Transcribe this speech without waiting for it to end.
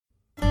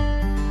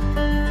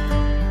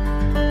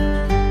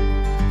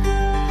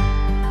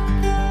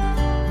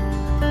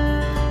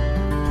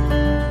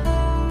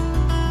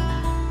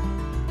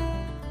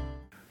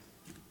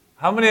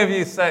How many of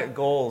you set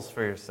goals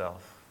for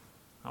yourself?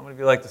 How many of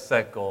you like to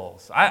set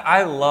goals?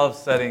 I love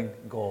setting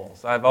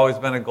goals. I've always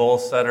been a goal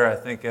setter, I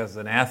think, as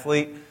an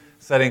athlete,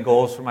 setting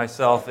goals for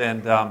myself,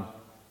 and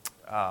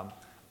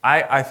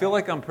I feel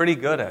like I'm pretty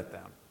good at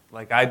them.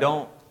 Like I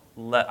don't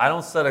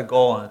set a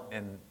goal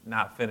and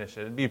not finish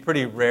it. It'd be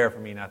pretty rare for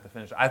me not to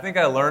finish it. I think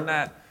I learned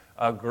that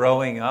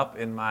growing up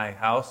in my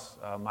house.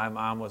 My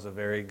mom was a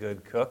very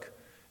good cook.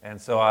 And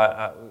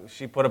so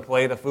she put a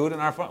plate of food in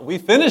our front. We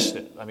finished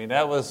it. I mean,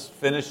 that was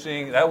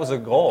a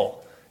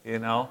goal, you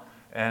know.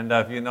 And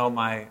if you know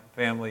my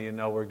family, you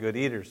know we're good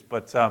eaters.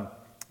 But and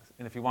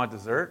if you want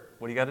dessert,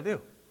 what do you got to do?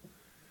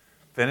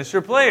 Finish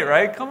your plate,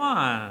 right? Come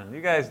on.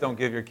 You guys don't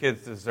give your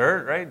kids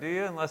dessert, right? Do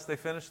you? Unless they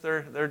finish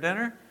their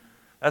dinner.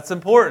 That's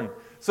important.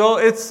 So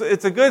it's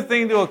a good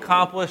thing to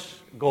accomplish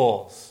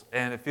goals.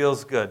 And it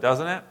feels good,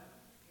 doesn't it?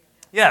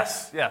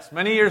 Yes.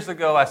 Many years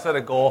ago, I set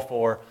a goal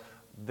for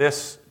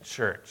this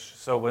church.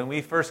 So when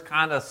we first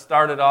kind of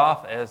started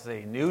off as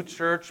a new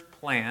church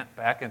plant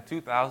back in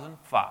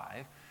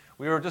 2005,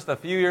 we were just a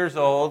few years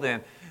old,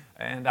 and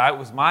it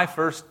was my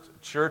first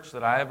church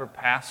that I ever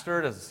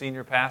pastored as a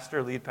senior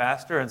pastor, lead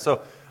pastor. And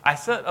so I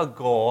set a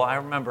goal. I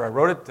remember I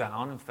wrote it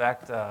down. In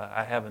fact,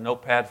 I have a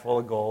notepad full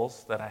of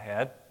goals that I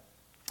had.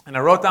 And I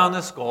wrote down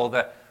this goal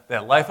that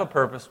Life of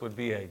Purpose would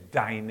be a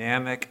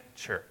dynamic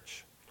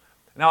church.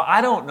 Now,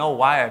 I don't know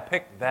why I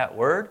picked that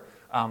word.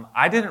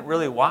 I didn't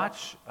really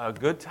watch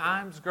Good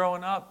Times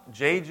growing up.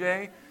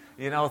 JJ,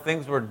 you know,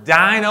 things were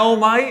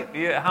dynamite.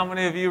 How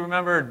many of you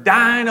remember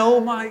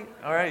Dynamite?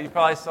 All right, you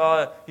probably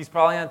saw it. He's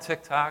probably on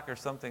TikTok or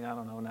something. I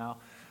don't know now.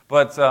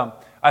 But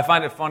I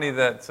find it funny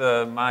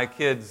that my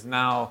kids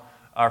now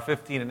are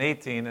 15 and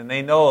 18, and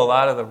they know a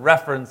lot of the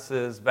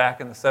references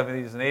back in the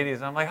 70s and 80s.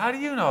 And I'm like, how do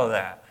you know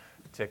that?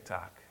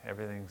 TikTok.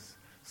 Everything's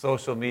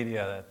social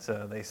media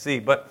that they see.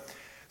 But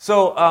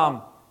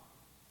so...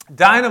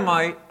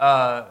 Dynamite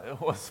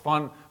was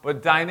fun,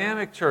 but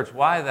dynamic church,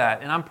 why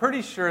that? And I'm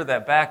pretty sure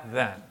that back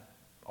then,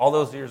 all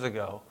those years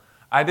ago,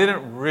 I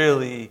didn't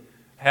really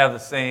have the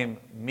same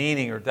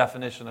meaning or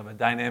definition of a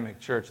dynamic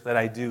church that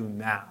I do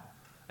now.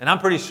 And I'm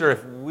pretty sure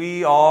if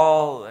we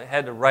all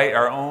had to write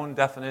our own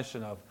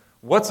definition of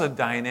what's a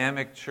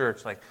dynamic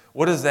church, like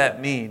what does that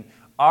mean,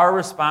 our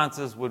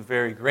responses would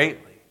vary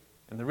greatly.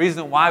 And the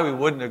reason why we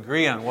wouldn't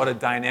agree on what a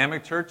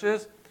dynamic church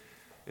is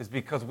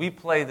because we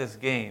play this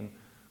game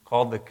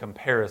called the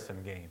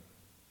comparison game.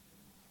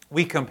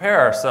 We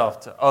compare ourselves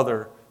to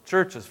other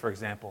churches, for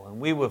example, and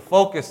we would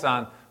focus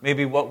on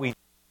maybe what we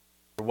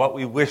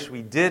wish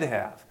we did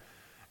have.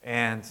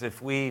 And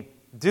if we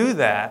do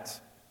that,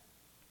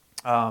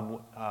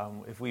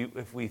 if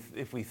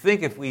we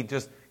think if we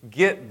just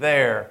get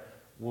there,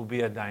 we'll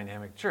be a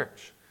dynamic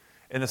church.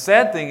 And the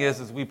sad thing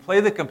is we play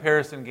the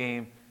comparison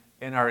game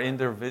in our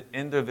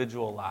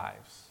individual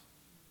lives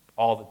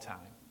all the time.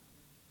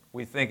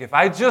 We think if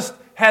I just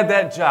had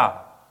that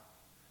job,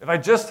 if I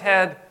just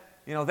had,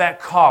 that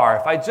car,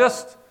 if I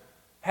just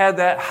had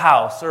that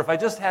house, or if I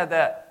just had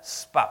that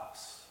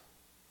spouse,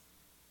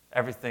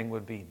 everything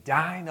would be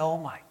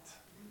dynamite.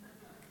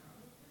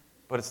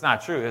 But it's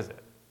not true, is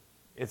it?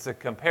 It's a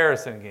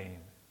comparison game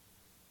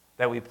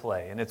that we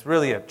play, and it's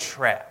really a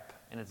trap,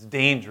 and it's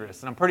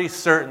dangerous. And I'm pretty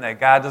certain that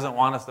God doesn't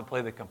want us to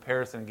play the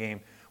comparison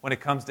game when it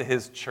comes to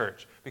His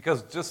church,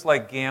 because just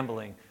like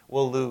gambling,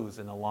 we'll lose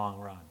in the long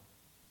run.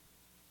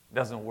 It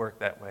doesn't work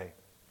that way.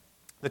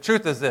 The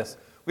truth is this.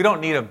 We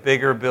don't need a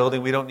bigger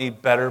building. We don't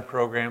need better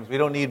programs. We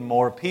don't need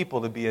more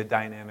people to be a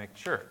dynamic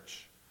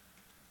church.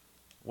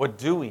 What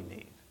do we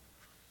need?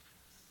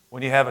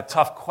 When you have a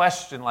tough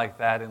question like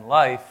that in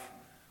life,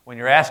 when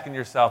you're asking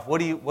yourself, what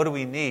do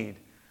we need?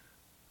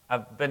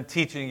 I've been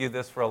teaching you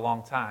this for a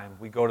long time.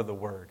 We go to the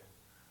Word.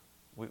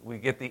 We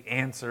get the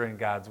answer in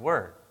God's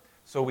Word.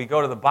 So we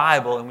go to the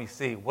Bible and we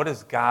see, what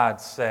does God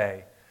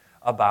say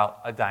about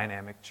a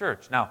dynamic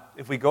church? Now,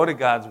 if we go to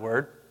God's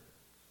Word,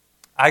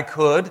 I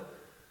could,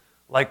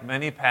 like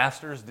many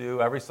pastors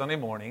do every Sunday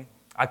morning,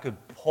 I could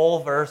pull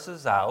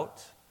verses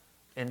out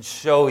and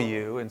show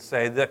you and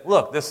say that,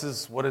 look, this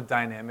is what a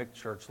dynamic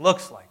church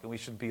looks like, and we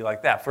should be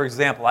like that. For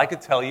example, I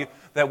could tell you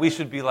that we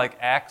should be like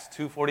Acts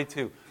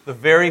 2:42, the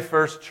very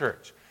first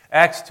church.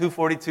 Acts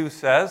 2:42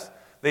 says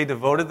they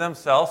devoted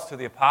themselves to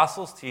the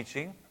apostles'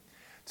 teaching,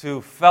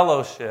 to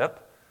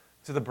fellowship,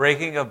 to the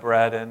breaking of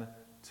bread, and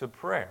to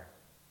prayer.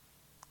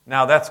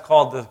 Now, that's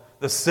called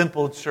the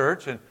simple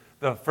church, and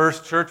the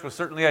first church was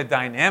certainly a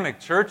dynamic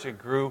church. It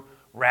grew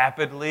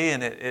rapidly,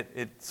 and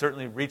it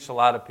certainly reached a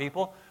lot of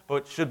people.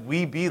 But should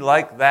we be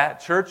like that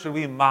church? Should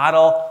we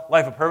model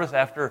Life of Purpose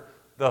after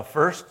the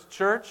first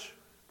church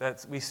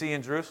that we see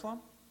in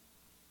Jerusalem?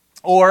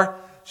 Or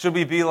should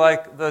we be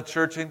like the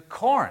church in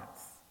Corinth?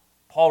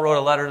 Paul wrote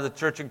a letter to the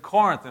church in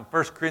Corinth in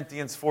 1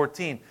 Corinthians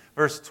 14,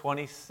 verse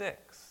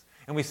 26.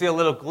 And we see a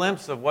little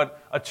glimpse of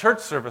what a church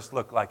service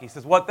looked like. He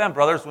says, what then,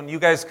 brothers, when you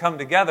guys come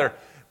together,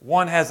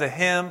 one has a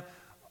hymn,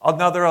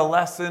 another a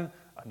lesson,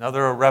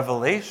 another a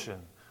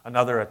revelation,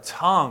 another a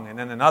tongue, and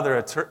then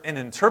another an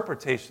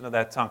interpretation of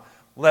that tongue.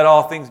 Let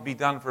all things be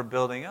done for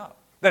building up.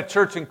 That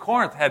church in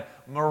Corinth had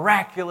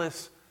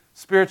miraculous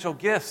spiritual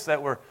gifts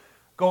that were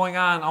going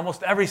on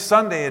almost every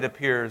Sunday, it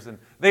appears, and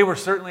they were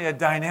certainly a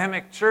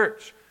dynamic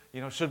church.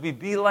 Should we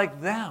be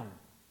like them?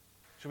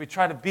 Should we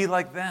try to be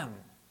like them?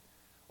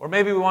 Or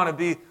maybe we want to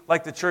be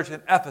like the church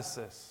in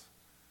Ephesus.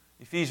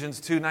 Ephesians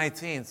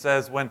 2:19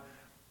 says,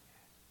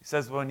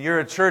 when you're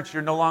a church,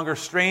 you're no longer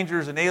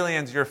strangers and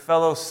aliens, you're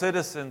fellow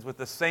citizens with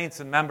the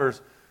saints and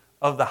members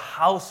of the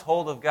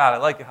household of God. I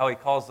like it how he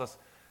calls us,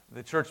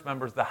 the church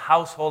members, the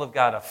household of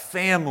God, a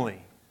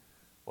family.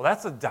 Well,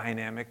 that's a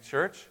dynamic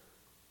church.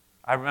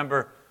 I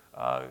remember,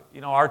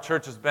 our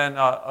church has been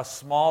a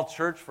small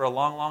church for a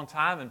long, long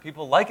time, and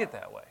people like it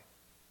that way.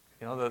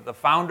 The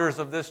founders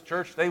of this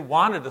church, they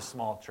wanted a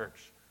small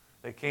church.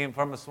 They came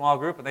from a small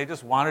group, and they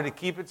just wanted to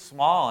keep it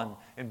small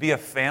and be a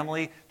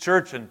family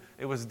church, and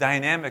it was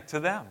dynamic to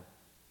them.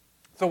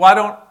 So why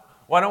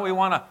don't we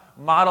want to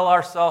model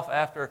ourselves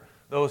after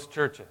those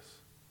churches?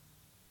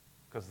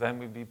 Because then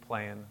we'd be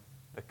playing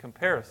the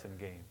comparison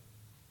game.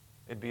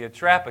 It'd be a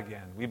trap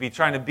again. We'd be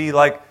trying to be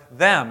like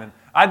them. And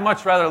I'd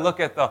much rather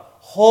look at the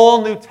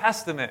whole New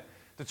Testament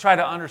to try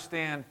to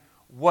understand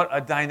what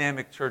a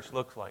dynamic church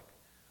looks like.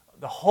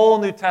 The whole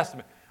New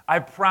Testament. I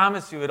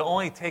promise you, it'll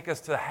only take us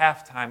to the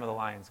halftime of the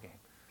Lions game.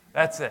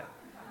 That's it.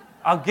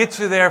 I'll get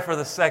you there for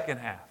the second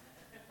half.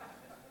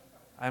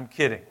 I'm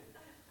kidding.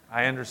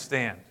 I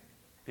understand.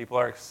 People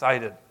are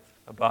excited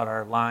about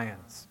our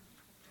Lions.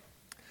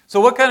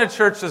 So what kind of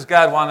church does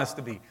God want us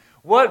to be?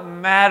 What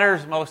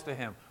matters most to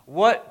Him?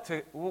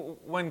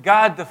 When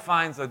God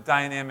defines a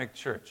dynamic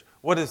church,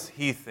 what does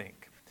He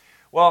think?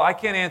 Well, I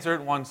can't answer it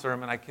in one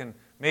sermon. I can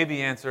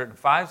maybe answer it in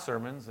 5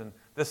 sermons, and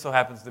this so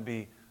happens to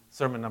be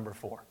sermon number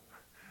 4.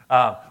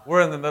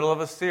 We're in the middle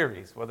of a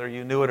series, whether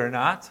you knew it or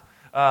not.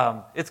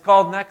 It's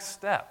called Next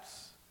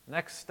Steps.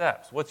 Next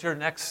Steps. What's your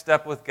next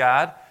step with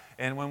God?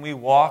 And when we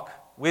walk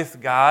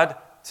with God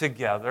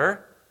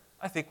together,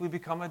 I think we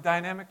become a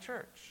dynamic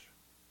church.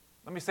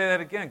 Let me say that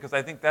again, because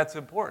I think that's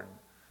important.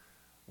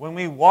 When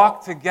we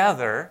walk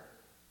together,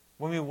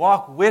 when we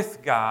walk with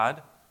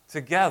God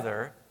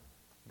together,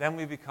 then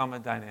we become a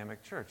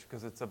dynamic church,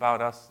 because it's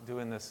about us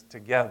doing this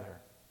together.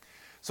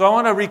 So I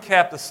want to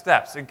recap the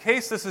steps. In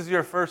case this is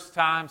your first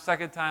time,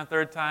 second time,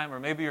 third time, or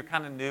maybe you're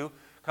kind of new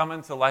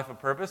coming to Life of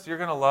Purpose, you're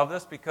going to love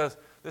this, because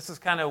this is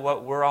kind of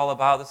what we're all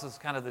about. This is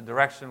kind of the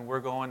direction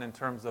we're going in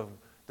terms of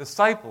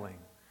discipling.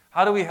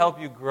 How do we help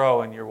you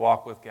grow in your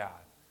walk with God?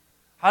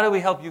 How do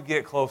we help you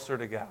get closer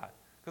to God?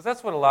 Because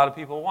that's what a lot of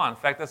people want.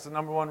 In fact, that's the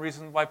number one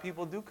reason why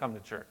people do come to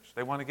church.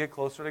 They want to get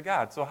closer to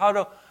God. So how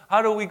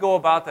do we go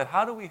about that?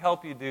 How do we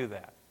help you do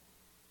that?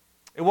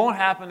 It won't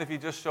happen if you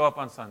just show up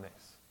on Sundays.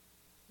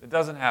 It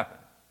doesn't happen.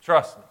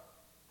 Trust me.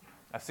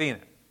 I've seen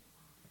it.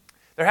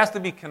 There has to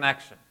be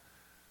connection.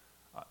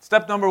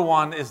 Step number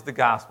 1 is the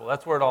gospel.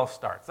 That's where it all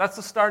starts. That's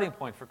the starting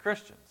point for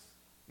Christians.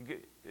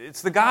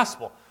 It's the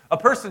gospel. A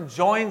person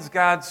joins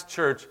God's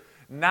church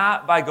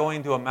not by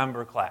going to a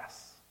member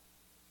class.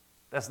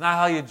 That's not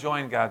how you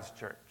join God's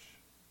church.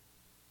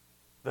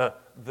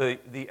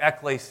 The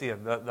ecclesia,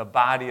 the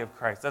body of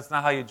Christ. That's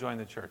not how you join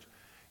the church.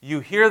 You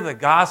hear the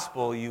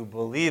gospel, you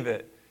believe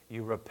it,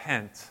 you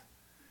repent,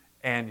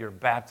 and you're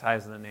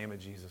baptized in the name of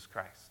Jesus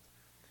Christ.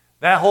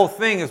 That whole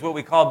thing is what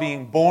we call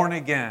being born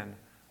again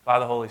by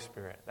the Holy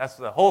Spirit. That's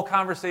the whole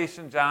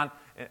conversation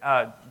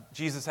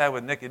Jesus had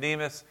with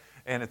Nicodemus,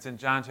 and it's in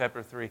John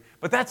chapter 3.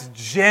 But that's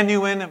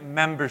genuine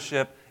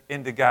membership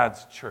into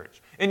God's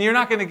church. And you're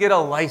not going to get a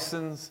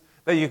license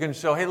that you can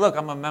show, hey, look,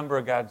 I'm a member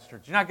of God's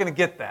church. You're not going to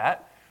get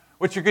that.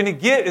 What you're going to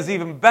get is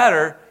even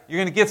better. You're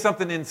going to get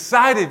something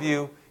inside of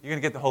you. You're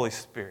going to get the Holy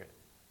Spirit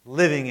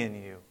living in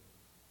you.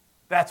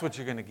 That's what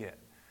you're going to get.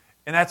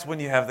 And that's when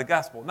you have the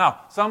gospel.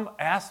 Now, some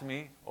ask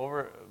me,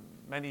 over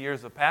many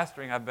years of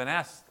pastoring, I've been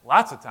asked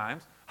lots of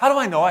times, how do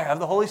I know I have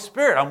the Holy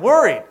Spirit? I'm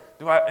worried.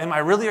 Am I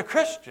really a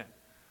Christian?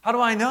 How do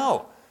I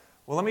know?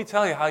 Well, let me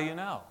tell you how you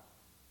know.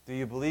 Do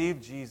you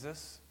believe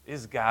Jesus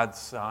is God's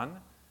Son?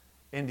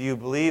 And do you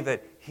believe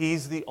that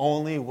He's the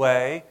only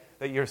way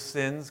that your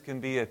sins can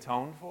be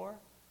atoned for?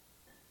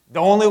 The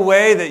only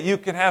way that you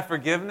can have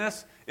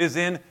forgiveness is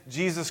in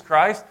Jesus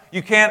Christ.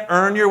 You can't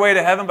earn your way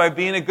to heaven by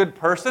being a good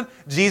person.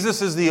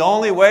 Jesus is the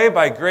only way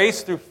by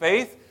grace through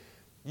faith.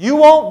 You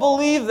won't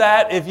believe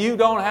that if you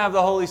don't have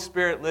the Holy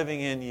Spirit living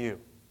in you.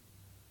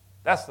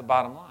 That's the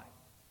bottom line.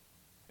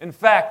 In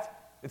fact,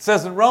 it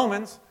says in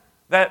Romans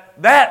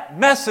that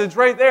message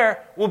right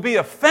there will be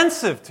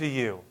offensive to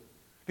you.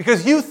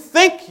 Because you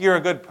think you're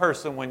a good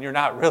person when you're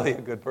not really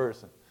a good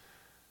person.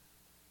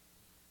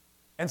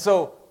 And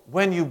so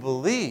when you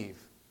believe,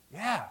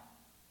 yeah,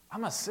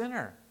 I'm a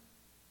sinner.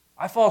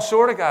 I fall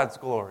short of God's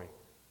glory.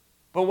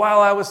 But while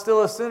I was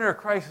still a sinner,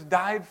 Christ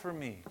died for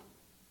me.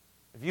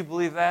 If you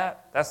believe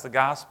that, that's the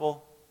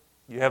gospel.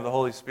 You have the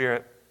Holy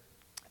Spirit.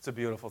 It's a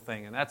beautiful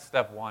thing. And that's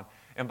step 1.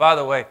 And by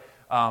the way,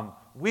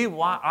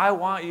 I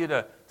want you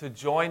to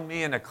join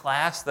me in a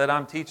class that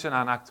I'm teaching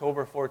on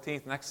October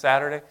 14th, next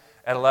Saturday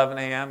at 11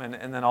 a.m.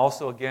 And then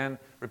also again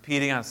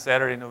repeating on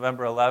Saturday,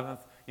 November 11th.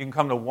 You can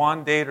come to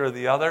one date or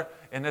the other,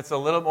 and it's a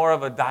little more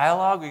of a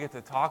dialogue. We get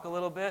to talk a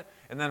little bit,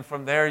 and then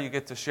from there you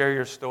get to share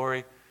your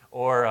story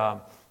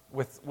or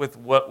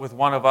with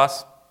one of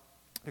us,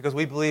 because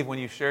we believe when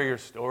you share your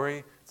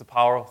story, it's a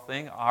powerful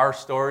thing. Our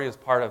story is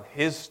part of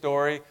His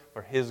story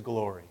for His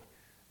glory.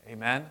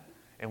 Amen?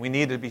 And we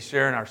need to be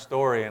sharing our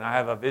story, and I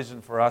have a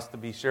vision for us to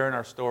be sharing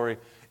our story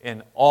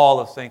in all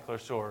of St. Clair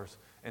Shores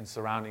and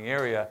surrounding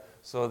area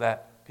so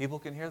that people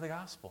can hear the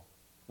gospel.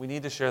 We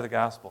need to share the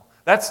gospel.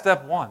 That's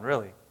step one,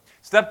 really.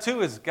 Step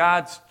two is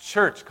God's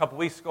church. A couple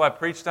weeks ago I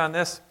preached on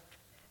this.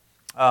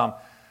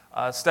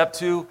 Step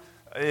two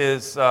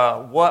is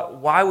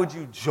why would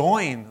you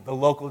join the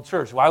local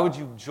church? Why would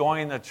you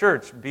join a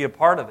church, be a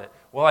part of it?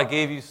 Well, I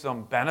gave you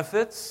some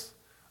benefits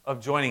of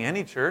joining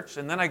any church,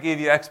 and then I gave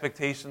you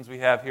expectations we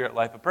have here at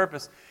Life of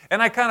Purpose,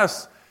 and I kind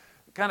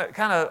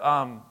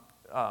of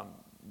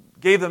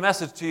gave the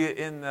message to you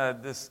in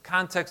this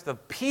context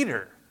of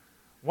Peter,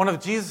 one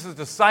of Jesus'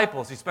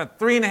 disciples. He spent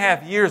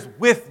 3.5 years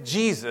with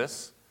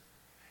Jesus,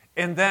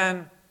 and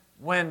then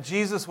when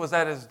Jesus was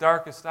at his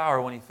darkest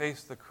hour, when he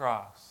faced the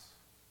cross,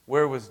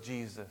 where was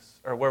Jesus,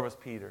 or where was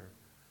Peter?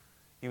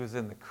 He was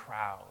in the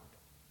crowd.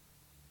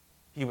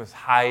 He was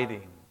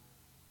hiding.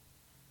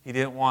 He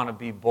didn't want to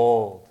be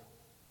bold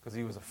because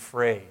he was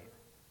afraid.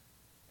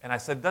 And I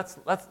said,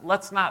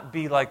 let's not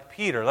be like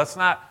Peter. Let's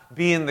not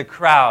be in the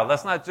crowd.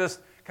 Let's not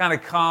just kind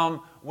of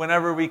come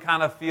whenever we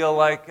kind of feel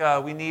like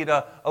we need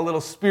a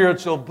little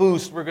spiritual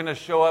boost. We're going to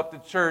show up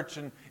to church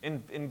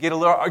and get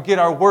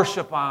our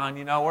worship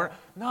on.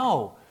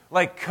 No,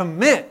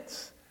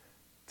 commit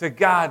to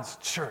God's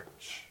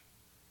church.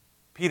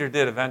 Peter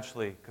did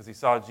eventually because he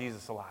saw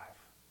Jesus alive.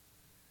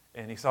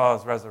 And he saw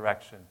his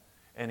resurrection.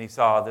 And he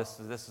saw this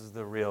is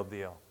the real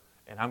deal.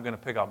 And I'm going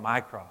to pick up my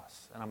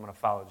cross and I'm going to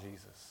follow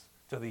Jesus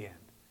to the end.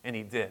 And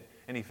he did.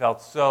 And he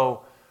felt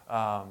so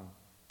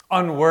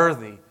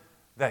unworthy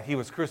that he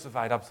was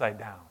crucified upside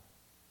down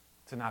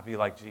to not be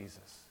like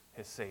Jesus,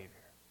 his Savior,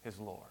 his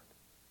Lord.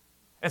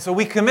 And so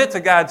we commit to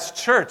God's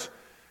church.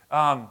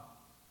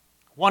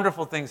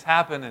 Wonderful things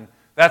happen, and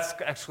that's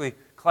actually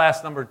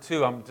class number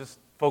 2. I'm just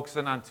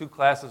focusing on 2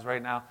 classes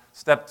right now.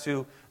 Step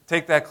 2,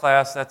 take that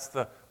class. That's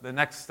the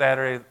next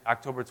Saturday,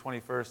 October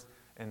 21st,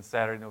 and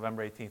Saturday,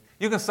 November 18th.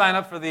 You can sign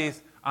up for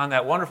these on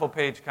that wonderful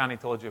page Connie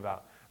told you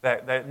about.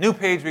 That new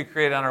page we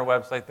created on our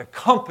website, the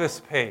Compass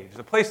page,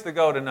 the place to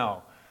go to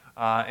know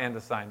and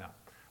to sign up.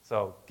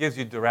 So it gives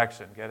you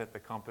direction. Get it? The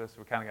compass.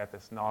 We kind of got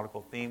this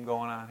nautical theme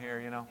going on here,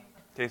 in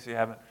case you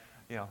haven't,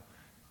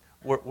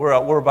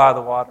 we're by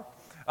the water.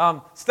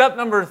 Step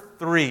number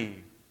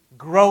 3,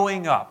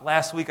 growing up.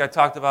 Last week I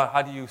talked about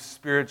how do you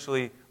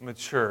spiritually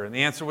mature. And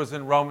the answer was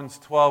in Romans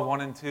 12,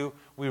 1 and 2.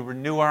 We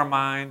renew our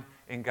mind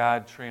and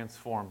God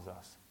transforms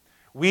us.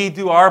 We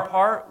do our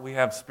part. We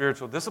have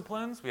spiritual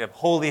disciplines. We have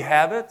holy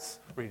habits,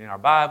 reading our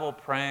Bible,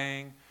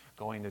 praying,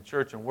 going to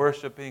church and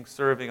worshiping,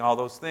 serving, all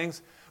those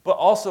things. But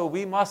also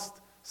we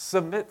must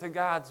submit to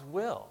God's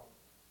will.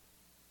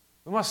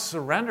 We must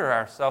surrender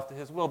ourselves to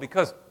His will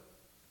because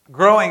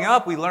growing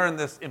up we learn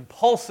this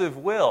impulsive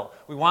will.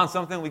 We want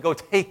something, we go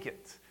take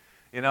it.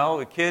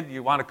 A kid,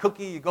 you want a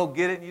cookie, you go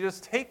get it and you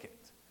just take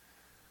it.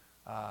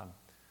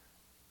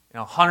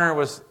 Hunter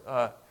was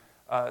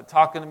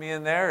talking to me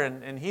in there,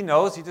 and he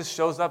knows. He just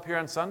shows up here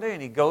on Sunday,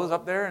 and he goes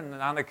up there, and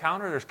on the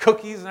counter there's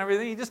cookies and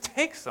everything. He just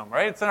takes them,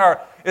 right?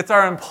 It's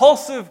our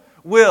impulsive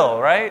will,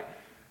 right?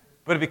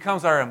 But it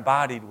becomes our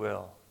embodied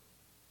will.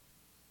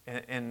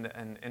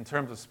 In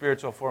terms of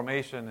spiritual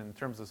formation, in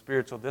terms of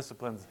spiritual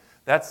disciplines,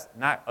 that's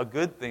not a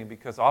good thing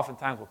because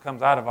oftentimes what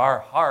comes out of our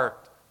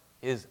heart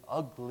is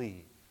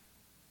ugly.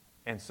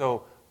 And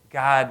so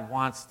God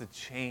wants to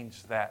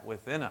change that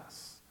within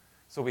us.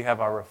 So we have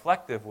our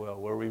reflective will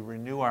where we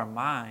renew our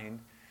mind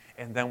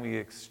and then we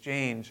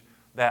exchange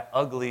that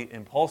ugly,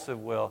 impulsive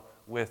will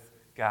with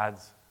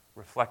God's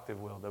reflective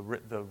will,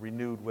 the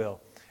renewed will.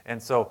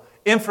 And so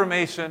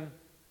information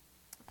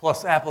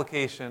plus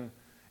application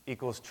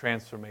equals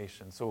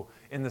transformation. So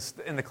in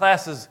the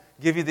classes,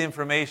 give you the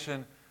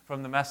information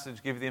from the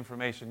message, give you the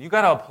information. You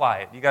got to apply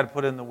it. You got to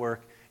put in the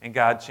work, and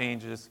God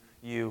changes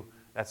you.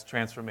 That's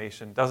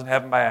transformation. Doesn't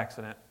happen by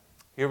accident.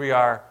 Here we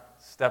are,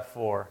 step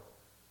 4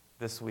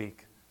 this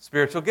week.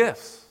 Spiritual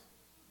gifts.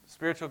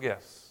 Spiritual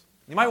gifts.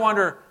 You might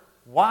wonder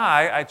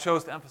why I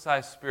chose to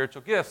emphasize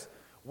spiritual gifts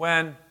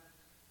when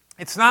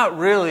it's not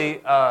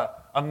really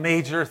a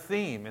major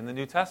theme in the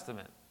New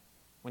Testament.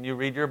 When you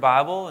read your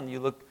Bible and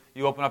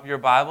you open up your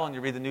Bible and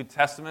you read the New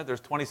Testament,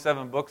 there's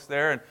 27 books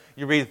there, and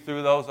you read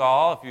through those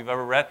all, if you've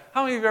ever read.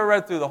 How many of you have ever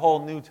read through the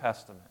whole New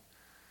Testament?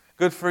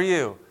 Good for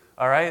you,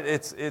 all right?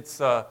 It's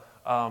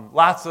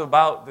lots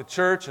about the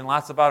church and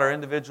lots about our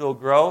individual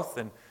growth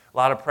and a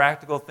lot of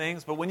practical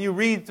things. But when you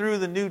read through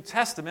the New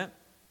Testament,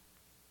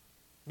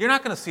 you're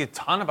not going to see a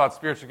ton about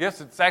spiritual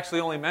gifts. It's actually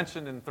only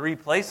mentioned in 3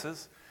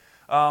 places.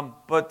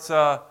 But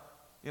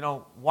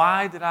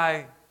why did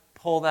I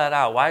pull that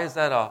out? Why is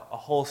that a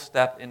whole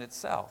step in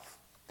itself?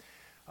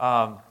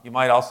 You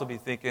might also be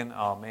thinking,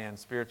 oh man,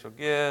 spiritual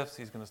gifts,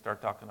 he's going to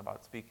start talking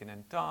about speaking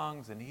in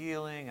tongues and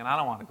healing, and I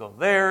don't want to go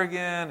there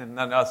again. And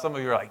then some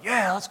of you are like,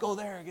 yeah, let's go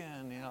there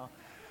again,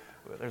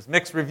 There's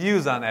mixed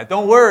reviews on that.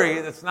 Don't worry,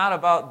 it's not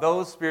about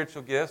those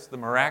spiritual gifts, the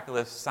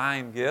miraculous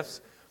sign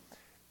gifts.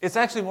 It's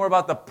actually more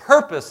about the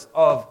purpose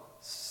of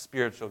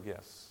spiritual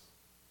gifts.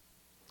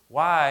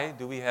 Why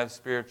do we have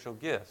spiritual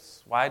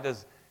gifts? Why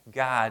does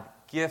God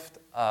gift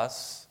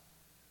us?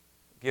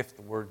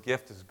 The word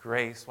gift is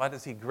grace. Why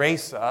does He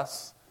grace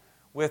us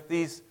with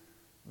these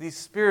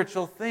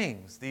spiritual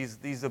things,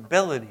 these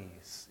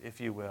abilities, if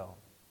you will?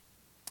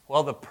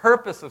 Well, the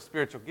purpose of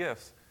spiritual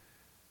gifts,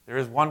 there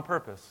is one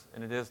purpose,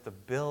 and it is to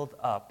build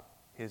up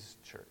His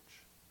church,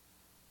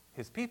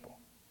 His people,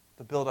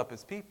 to build up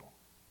His people.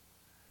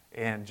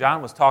 And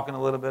John was talking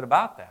a little bit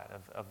about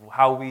that, of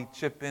how we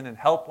chip in and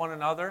help one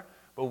another,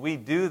 but we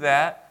do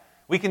that.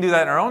 We can do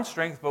that in our own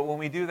strength, but when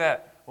we do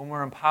that, when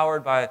we're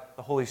empowered by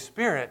the Holy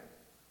Spirit,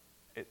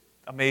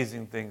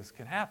 amazing things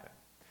can happen.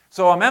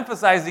 So I'm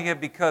emphasizing it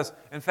because,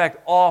 in fact,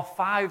 all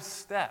 5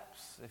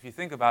 steps, if you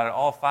think about it,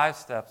 all 5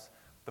 steps,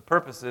 the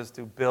purpose is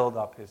to build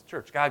up His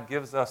church. God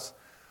gives us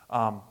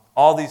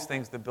all these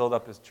things to build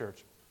up His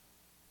church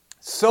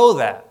so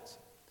that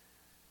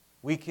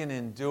we can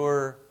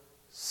endure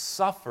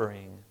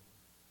suffering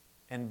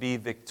and be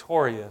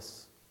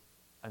victorious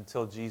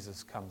until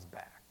Jesus comes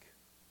back.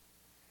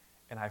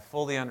 And I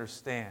fully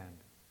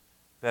understand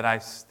that I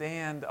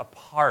stand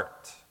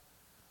apart,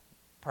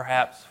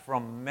 perhaps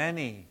from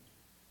many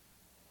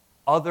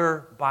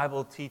other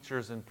Bible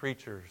teachers and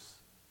preachers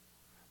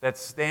that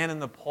stand in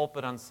the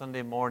pulpit on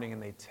Sunday morning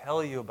and they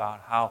tell you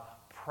about how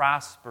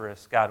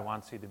prosperous God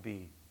wants you to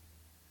be.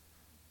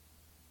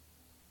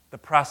 The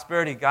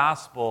prosperity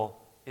gospel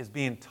is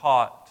being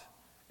taught,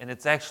 and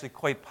it's actually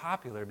quite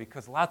popular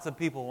because lots of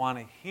people want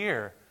to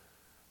hear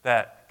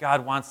that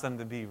God wants them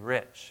to be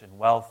rich and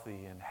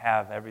wealthy and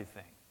have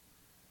everything.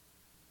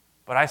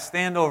 But I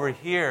stand over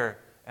here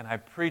and I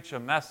preach a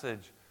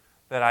message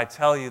that I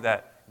tell you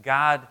that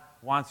God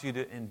wants you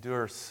to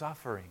endure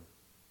suffering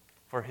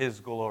for His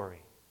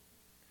glory.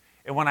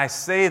 And when I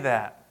say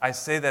that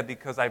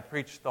because I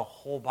preach the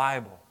whole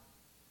Bible.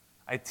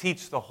 I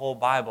teach the whole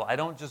Bible. I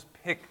don't just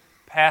pick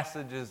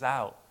passages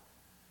out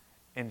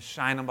and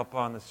shine them up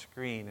on the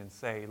screen and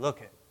say,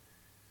 look it,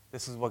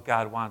 this is what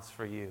God wants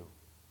for you.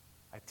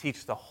 I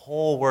teach the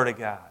whole Word of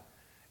God,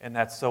 and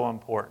that's so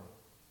important.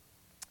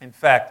 In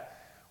fact,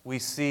 we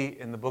see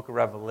in the book of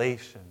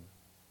Revelation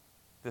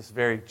this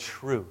very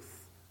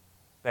truth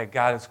that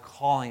God is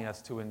calling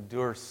us to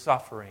endure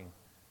suffering,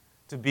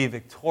 to be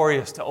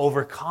victorious, to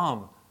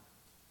overcome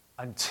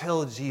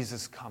until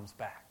Jesus comes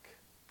back.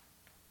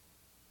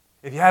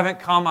 If you haven't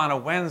come on a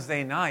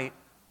Wednesday night,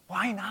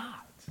 why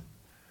not?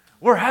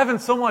 We're having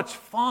so much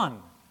fun.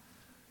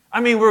 I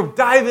mean, we're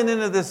diving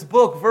into this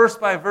book, verse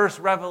by verse,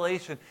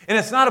 Revelation. And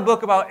it's not a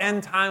book about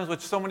end times,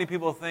 which so many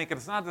people think. And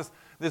it's not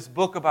this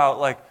book about,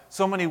 like,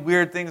 so many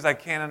weird things I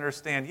can't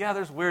understand. Yeah,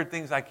 there's weird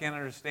things I can't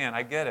understand.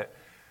 I get it.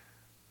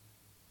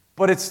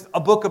 But it's a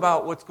book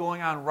about what's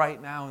going on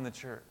right now in the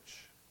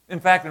church.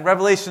 In fact, in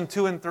Revelation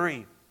 2 and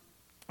 3,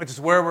 which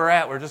is where we're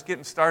at, we're just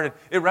getting started,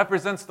 it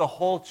represents the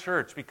whole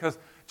church because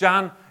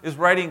John is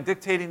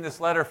dictating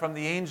this letter from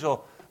the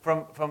angel.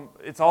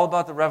 It's all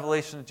about the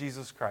revelation of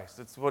Jesus Christ.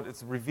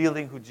 It's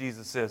revealing who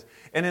Jesus is.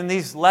 And in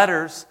these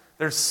letters,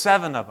 there's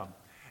 7 of them.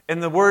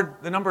 And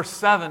the number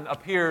 7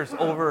 appears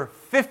over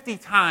 50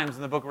 times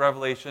in the book of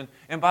Revelation.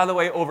 And by the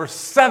way, over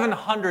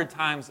 700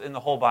 times in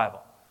the whole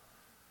Bible.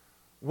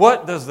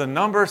 What does the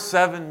number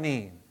 7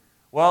 mean?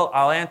 Well,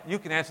 you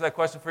can answer that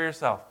question for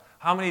yourself.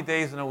 How many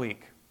days in a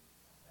week?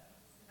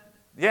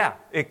 Yeah,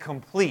 it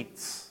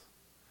completes.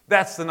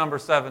 That's the number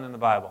 7 in the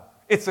Bible.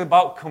 It's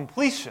about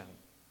completion.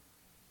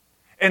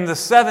 And the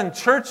 7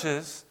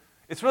 churches,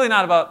 it's really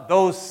not about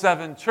those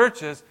 7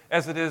 churches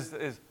as it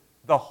is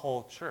the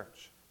whole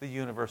church, the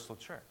universal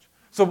church.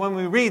 So when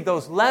we read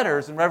those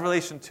letters in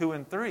Revelation 2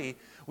 and 3,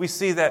 we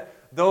see that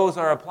those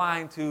are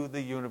applying to the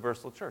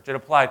universal church. It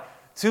applied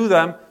to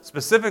them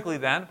specifically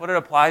then, but it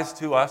applies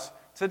to us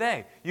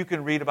today. You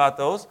can read about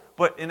those,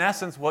 but in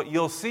essence what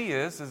you'll see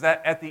is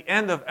that at the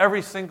end of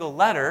every single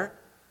letter,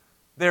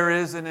 there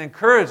is an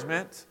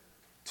encouragement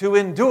to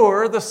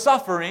endure the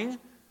suffering,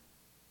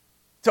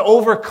 to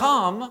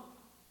overcome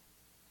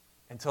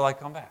until I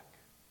come back.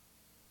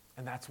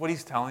 And that's what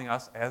he's telling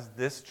us as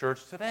this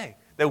church today,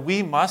 that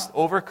we must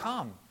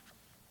overcome.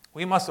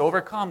 We must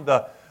overcome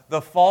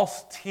the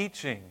false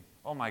teaching.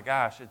 Oh my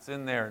gosh, it's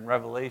in there in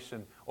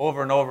Revelation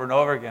over and over and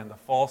over again, the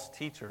false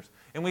teachers.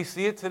 And we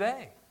see it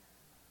today.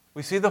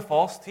 We see the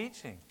false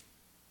teaching.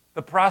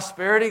 The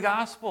prosperity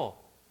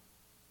gospel.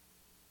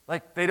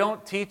 Like, they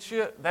don't teach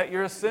you that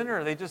you're a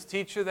sinner. They just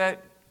teach you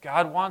that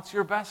God wants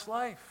your best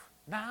life.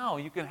 Now,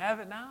 you can have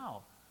it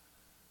now.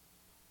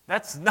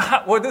 That's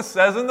not what it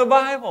says in the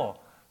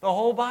Bible, the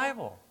whole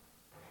Bible.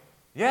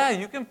 Yeah,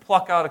 you can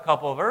pluck out a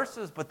couple of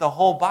verses, but the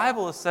whole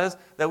Bible says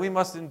that we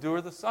must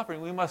endure the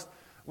suffering. We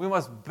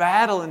must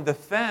battle and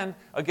defend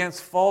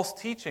against false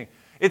teaching.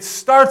 It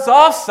starts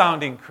off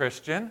sounding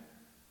Christian,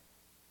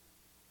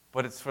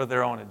 but it's for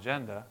their own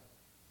agenda.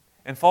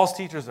 And false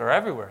teachers are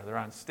everywhere. They're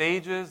on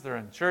stages, they're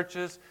in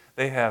churches,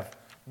 they have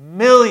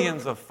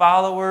millions of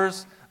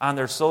followers on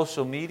their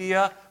social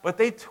media, but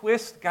they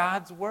twist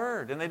God's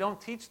word, and they don't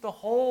teach the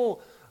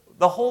whole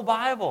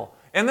Bible.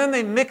 And then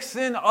they mix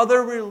in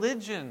other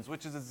religions,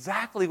 which is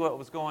exactly what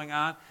was going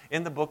on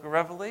in the book of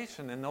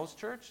Revelation in those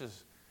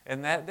churches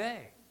in that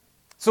day.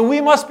 So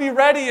we must be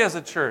ready as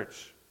a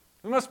church.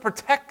 We must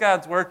protect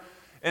God's word,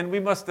 and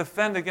we must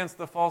defend against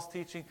the false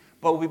teaching,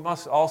 but we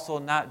must also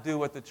not do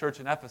what the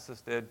church in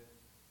Ephesus did.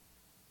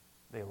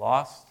 They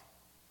lost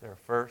their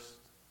first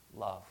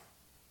love.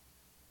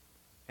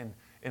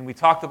 And we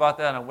talked about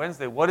that on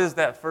Wednesday. What is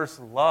that first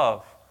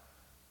love?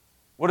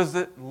 What is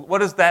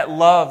that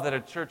love that a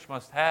church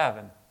must have?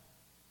 And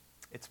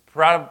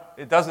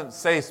it doesn't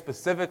say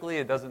specifically,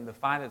 it doesn't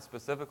define it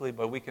specifically,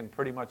 but we can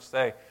pretty much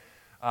say,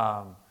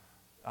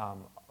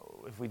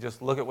 if we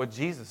just look at what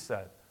Jesus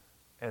said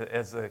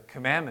as a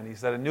commandment. He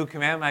said, a new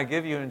commandment I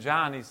give you in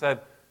John. He said,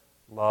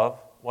 love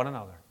one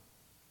another.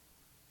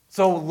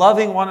 So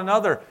loving one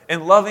another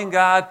and loving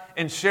God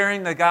and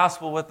sharing the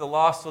gospel with the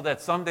lost so that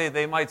someday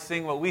they might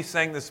sing what we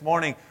sang this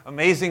morning,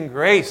 Amazing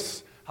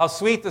Grace, how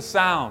sweet the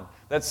sound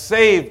that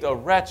saved a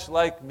wretch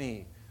like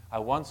me. I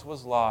once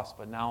was lost,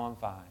 but now I'm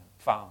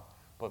found,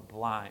 but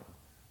blind,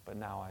 but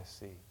now I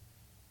see.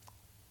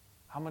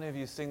 How many of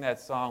you sing that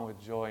song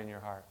with joy in your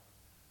heart?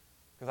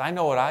 Because I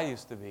know what I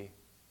used to be.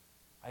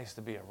 I used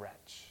to be a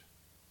wretch.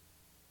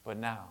 But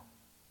now,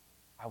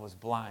 I was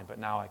blind, but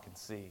now I can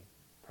see.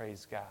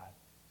 Praise God.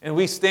 And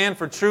we stand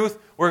for truth.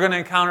 We're going to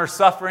encounter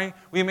suffering.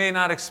 We may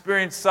not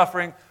experience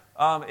suffering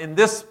in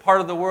this part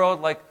of the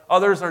world like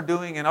others are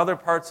doing in other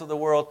parts of the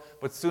world,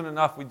 but soon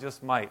enough we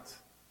just might.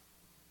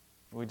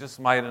 We just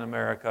might in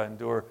America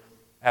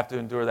have to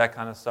endure that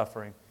kind of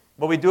suffering.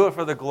 But we do it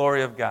for the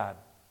glory of God.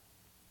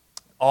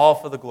 All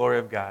for the glory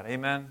of God.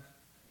 Amen?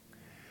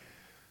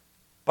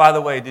 By the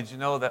way, did you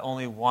know that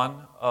only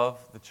one of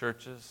the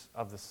churches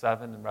of the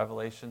 7 in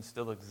Revelation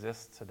still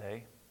exists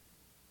today?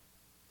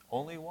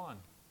 Only one.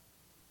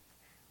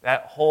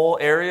 That whole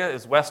area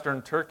is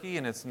Western Turkey,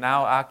 and it's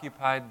now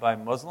occupied by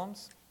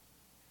Muslims.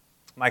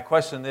 My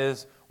question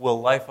is,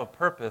 will Life of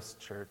Purpose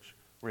Church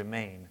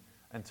remain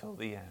until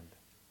the end?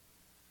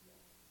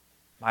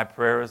 My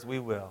prayer is we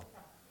will.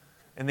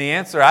 And the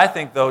answer, I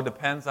think, though,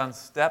 depends on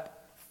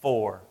step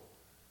 4.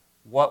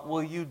 What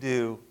will you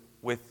do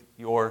with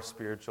your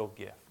spiritual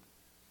gift?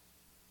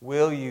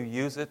 Will you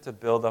use it to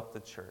build up the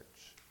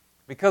church?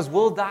 Because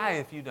we'll die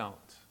if you don't.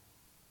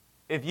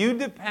 If you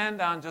depend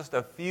on just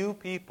a few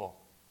people,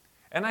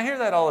 and I hear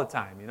that all the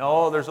time,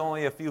 there's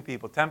only a few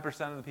people.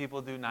 10% of the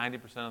people do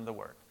 90% of the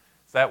work.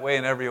 It's that way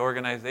in every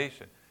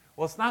organization.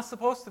 Well, it's not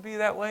supposed to be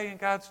that way in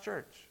God's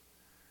church.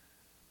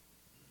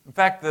 In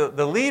fact,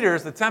 the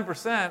leaders, the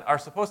 10%, are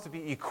supposed to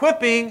be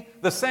equipping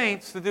the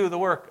saints to do the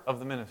work of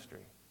the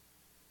ministry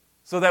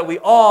so that we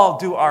all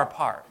do our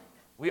part.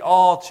 We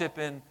all chip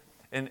in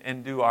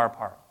and do our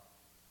part.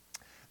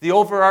 The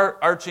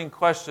overarching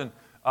question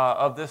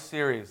of this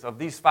series, of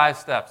these 5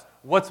 steps,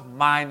 what's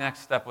my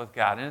next step with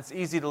God? And it's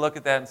easy to look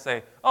at that and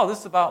say, oh, this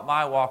is about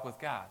my walk with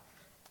God.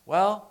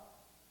 Well,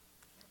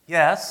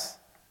 yes,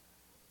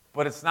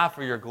 but it's not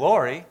for your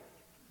glory.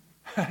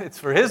 It's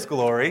for His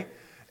glory.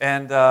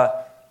 And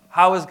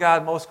how is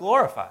God most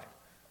glorified?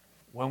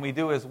 When we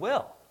do His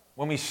will.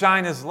 When we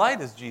shine His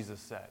light, as Jesus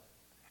said.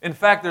 In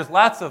fact, there's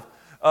lots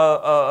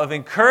of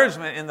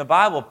encouragement in the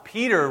Bible.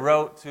 Peter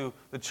wrote to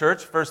the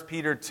church, 1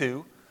 Peter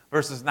 2,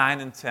 verses 9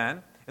 and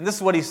 10. And this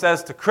is what he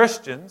says to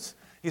Christians.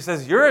 He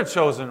says, you're a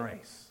chosen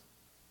race.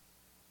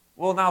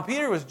 Well, now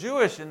Peter was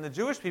Jewish, and the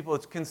Jewish people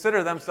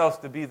consider themselves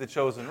to be the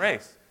chosen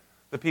race,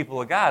 the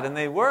people of God, and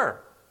they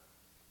were.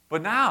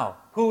 But now,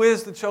 who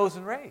is the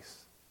chosen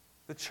race?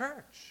 The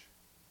church.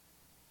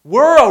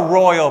 We're a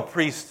royal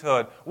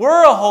priesthood.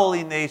 We're a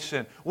holy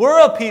nation.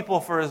 We're a people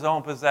for His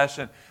own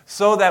possession,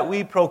 so that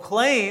we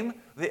proclaim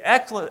the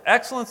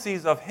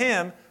excellencies of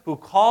Him who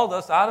called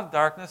us out of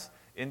darkness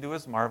into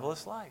His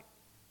marvelous light.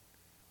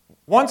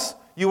 Once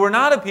you were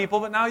not a people,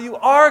 but now you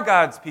are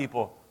God's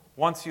people.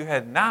 Once you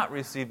had not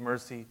received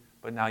mercy,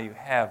 but now you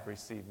have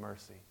received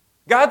mercy.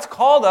 God's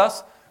called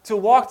us to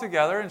walk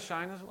together and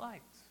shine His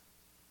light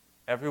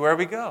everywhere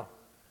we go.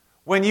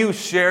 When you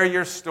share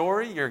your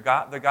story,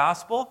 the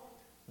gospel,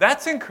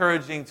 that's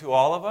encouraging to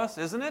all of us,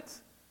 isn't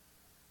it?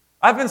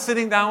 I've been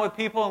sitting down with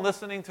people and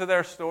listening to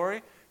their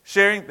story,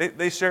 sharing.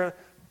 They share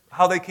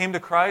how they came to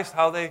Christ,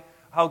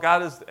 how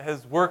God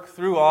has worked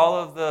through all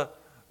of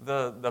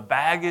the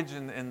baggage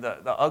and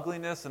the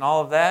ugliness and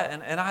all of that,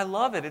 and I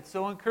love it. It's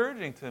so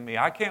encouraging to me.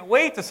 I can't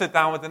wait to sit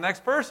down with the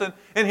next person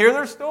and hear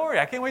their story.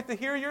 I can't wait to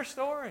hear your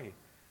story.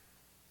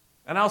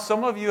 And now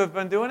some of you have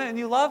been doing it and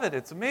you love it.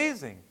 It's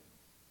amazing.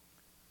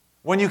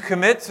 When you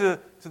commit to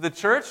the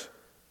church,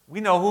 we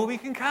know who we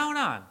can count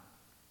on.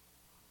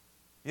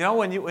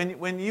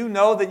 When you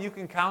know that you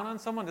can count on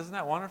someone, isn't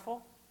that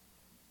wonderful?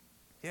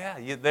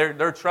 Yeah,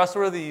 they're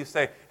trustworthy. You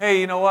say,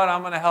 hey, you know what? I'm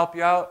going to help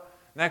you out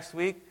next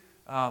week.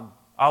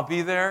 I'll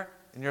be there.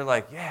 And you're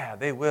like, yeah,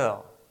 they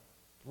will.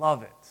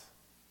 Love it.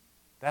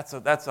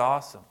 That's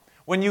awesome.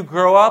 When you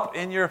grow up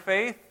in your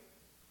faith,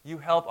 you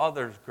help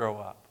others grow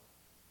up.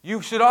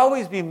 You should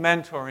always be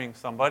mentoring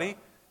somebody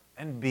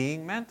and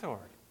being mentored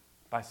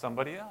by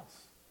somebody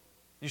else.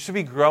 You should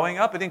be growing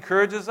up. It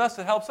encourages us.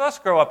 It helps us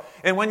grow up.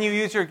 And when you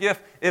use your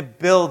gift, it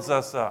builds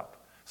us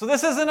up. So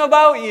this isn't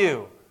about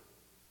you.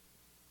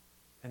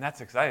 And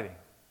that's exciting.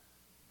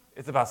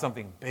 It's about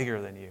something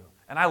bigger than you.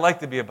 And I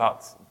like to be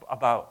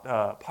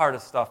about part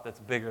of stuff that's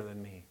bigger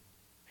than me.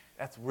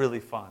 That's really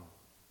fun.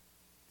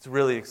 It's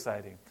really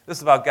exciting. This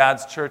is about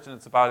God's church, and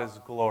it's about His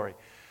glory.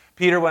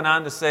 Peter went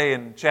on to say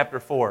in chapter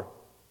 4,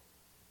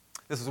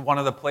 this is one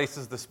of the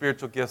places the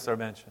spiritual gifts are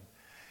mentioned.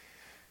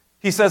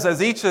 He says,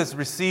 as each has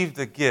received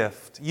a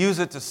gift, use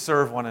it to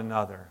serve one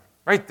another.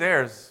 Right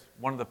there is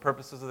one of the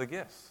purposes of the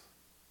gifts,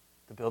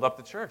 to build up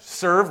the church.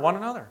 Serve one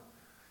another.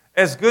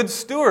 As good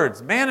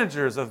stewards,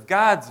 managers of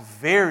God's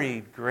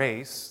varied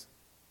grace.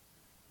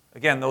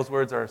 Again, those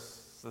words are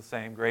the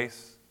same,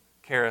 grace,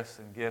 charis,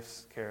 and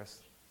gifts,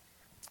 charis.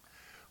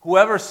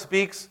 Whoever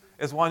speaks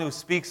as one who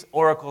speaks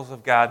oracles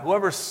of God.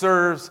 Whoever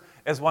serves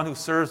as one who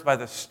serves by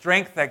the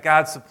strength that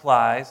God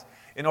supplies,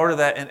 in order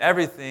that in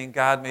everything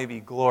God may be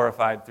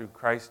glorified through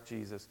Christ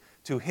Jesus.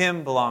 To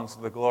Him belongs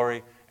the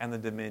glory and the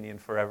dominion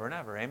forever and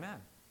ever. Amen.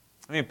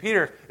 I mean,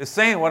 Peter is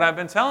saying what I've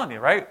been telling you,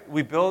 right?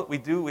 We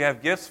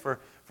have gifts for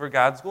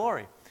God's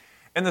glory.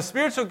 And the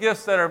spiritual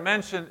gifts that are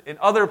mentioned in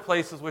other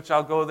places, which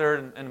I'll go there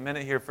in a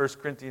minute here, 1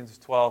 Corinthians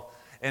 12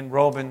 and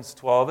Romans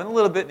 12, and a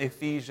little bit in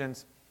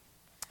Ephesians.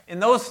 In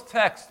those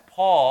texts,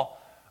 Paul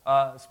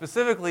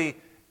specifically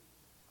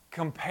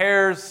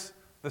compares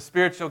the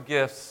spiritual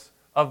gifts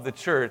of the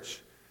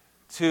church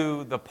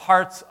to the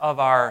parts of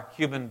our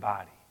human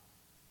body.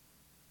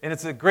 And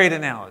it's a great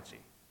analogy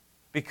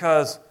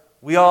because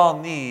we all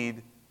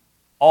need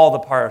all the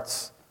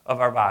parts of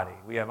our body.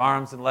 We have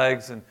arms and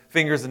legs and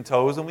fingers and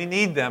toes, and we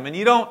need them. And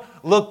you don't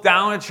look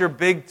down at your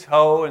big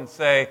toe and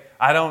say,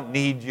 I don't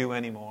need you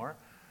anymore.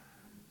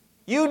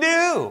 You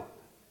do.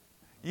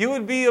 You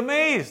would be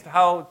amazed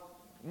how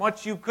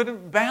much you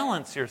couldn't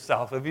balance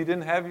yourself if you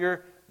didn't have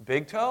your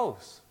big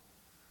toes.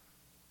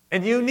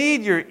 And you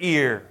need your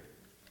ear.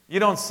 You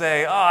don't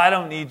say, oh, I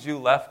don't need you,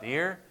 left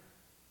ear.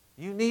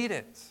 You need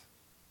it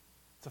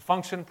to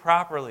function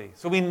properly.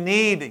 So we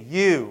need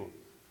you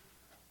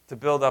to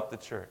build up the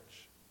church.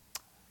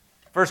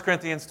 1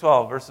 Corinthians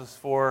 12, verses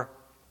 4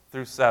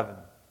 through 7.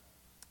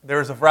 There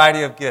is a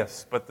variety of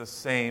gifts, but the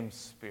same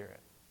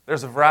Spirit.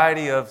 There's a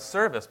variety of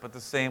service, but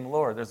the same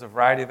Lord. There's a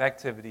variety of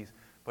activities,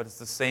 but it's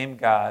the same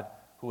God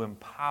who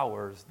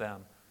empowers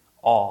them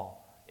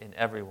all in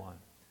everyone.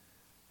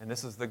 And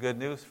this is the good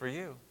news for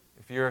you.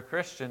 If you're a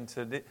Christian,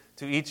 to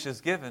each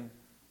is given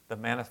the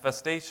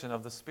manifestation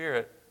of the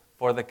Spirit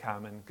for the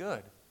common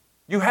good.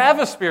 You have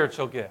a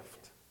spiritual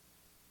gift,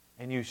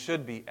 and you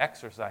should be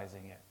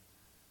exercising it.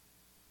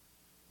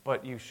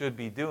 But you should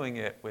be doing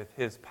it with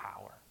His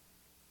power.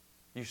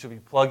 You should be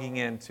plugging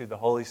into the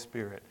Holy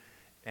Spirit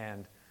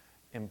and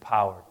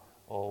empowered.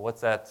 Oh,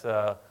 what's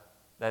that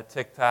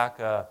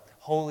TikTok?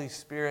 Holy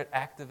Spirit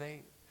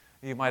activate.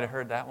 You might have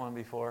heard that one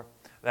before.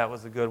 That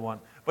was a good one.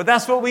 But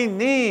that's what we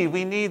need.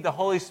 We need the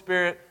Holy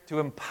Spirit to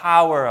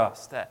empower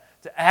us, to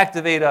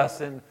activate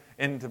us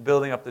into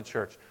building up the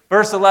church.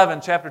 Verse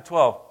 11, chapter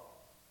 12.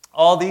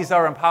 All these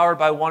are empowered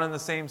by one and the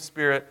same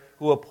Spirit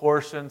who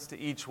apportions to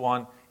each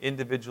one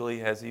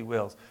individually as He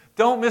wills.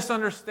 Don't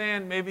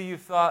misunderstand. Maybe you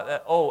thought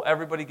that,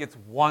 everybody gets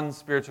one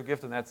spiritual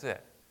gift and that's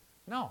it.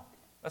 No,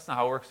 that's not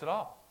how it works at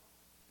all.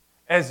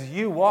 As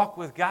you walk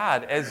with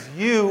God, as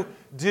you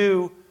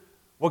do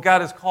what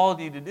God has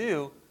called you to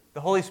do,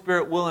 the Holy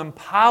Spirit will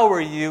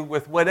empower you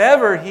with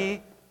whatever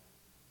He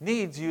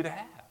needs you to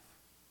have.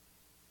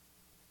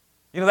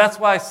 You know, that's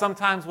why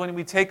sometimes when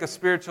we take a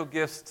spiritual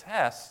gifts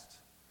test,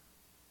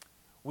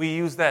 we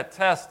use that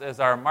test as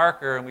our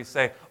marker and we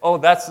say,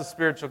 that's the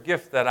spiritual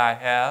gift that I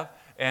have,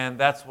 and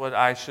that's what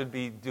I should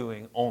be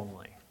doing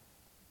only.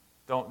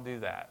 Don't do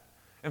that.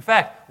 In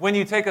fact, when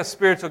you take a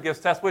spiritual gifts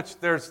test, which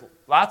there's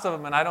lots of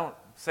them, and I don't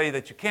say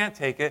that you can't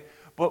take it,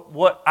 but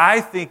what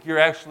I think you're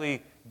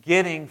actually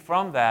getting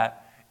from that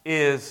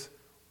is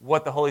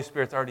what the Holy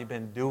Spirit's already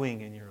been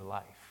doing in your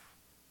life.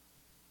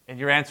 And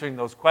you're answering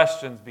those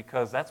questions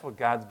because that's what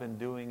God's been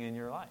doing in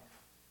your life.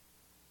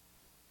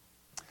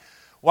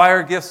 Why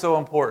are gifts so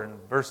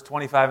important? Verse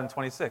 25 and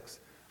 26.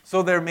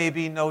 So there may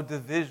be no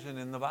division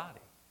in the body.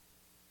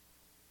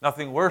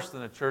 Nothing worse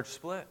than a church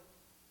split.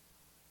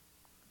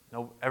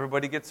 No,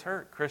 everybody gets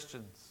hurt,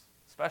 Christians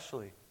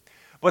especially.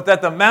 But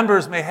that the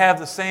members may have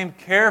the same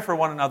care for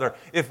one another.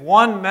 If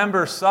one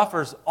member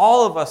suffers,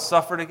 all of us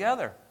suffer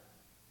together.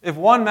 If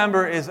one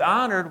member is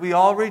honored, we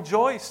all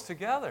rejoice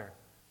together.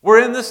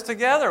 We're in this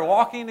together,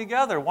 walking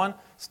together, one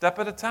step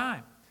at a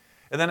time.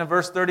 And then in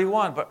verse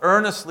 31, but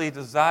earnestly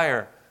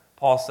desire,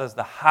 Paul says,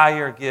 the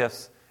higher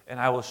gifts, and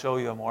I will show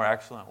you a more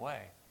excellent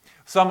way.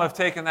 Some have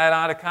taken that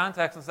out of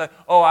context and said,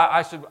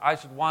 I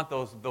should want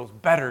those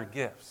better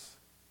gifts,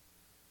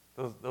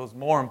 those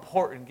more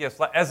important gifts.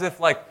 As if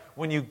like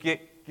when you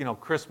get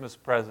Christmas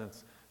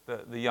presents,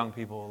 the young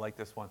people like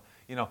this one,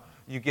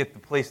 you get the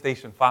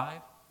PlayStation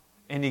 5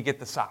 and you get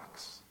the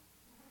socks.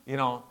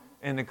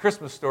 In the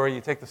Christmas story, you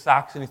take the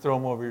socks and you throw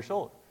them over your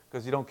shoulder.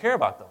 because you don't care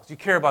about those. You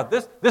care about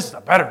this. This is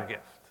a better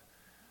gift.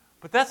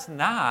 But that's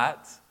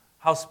not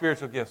how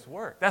spiritual gifts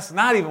work. That's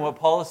not even what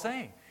Paul is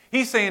saying.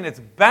 He's saying it's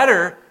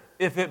better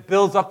if it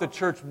builds up the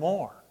church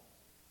more.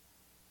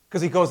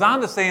 Because he goes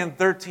on to say in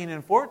 13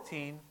 and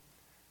 14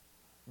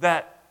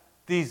 that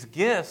these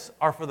gifts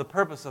are for the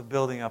purpose of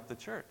building up the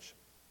church.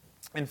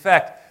 In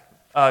fact,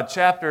 in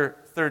chapter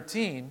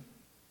 13,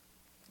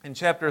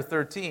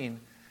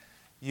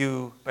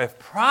 you have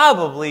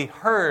probably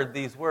heard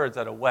these words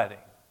at a wedding.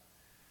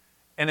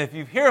 And if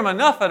you hear them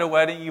enough at a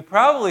wedding, you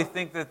probably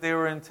think that they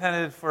were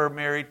intended for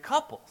married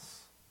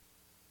couples.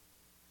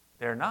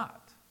 They're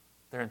not.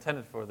 They're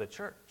intended for the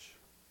church.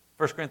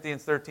 1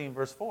 Corinthians 13,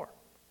 verse 4.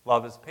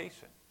 Love is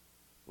patient.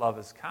 Love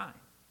is kind.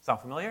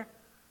 Sound familiar?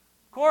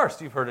 Of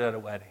course you've heard it at a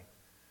wedding.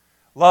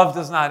 Love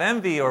does not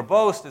envy or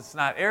boast. It's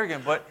not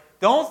arrogant. But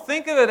don't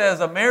think of it as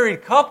a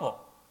married couple.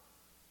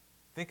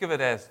 Think of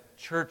it as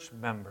church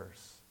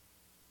members.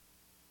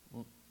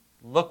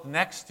 Look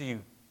next to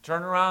you.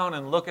 Turn around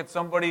and look at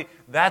somebody.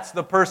 That's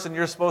the person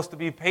you're supposed to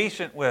be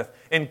patient with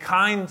and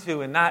kind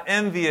to and not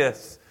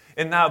envious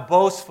and not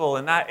boastful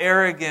and not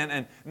arrogant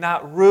and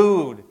not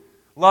rude.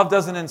 Love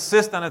doesn't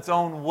insist on its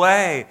own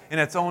way in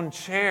its own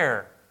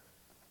chair.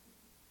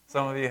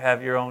 Some of you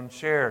have your own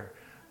chair.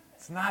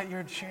 It's not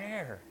your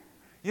chair.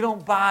 You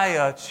don't buy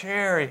a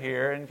chair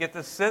here and get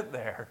to sit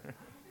there.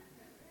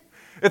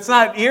 It's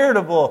not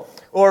irritable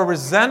or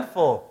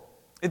resentful.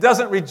 It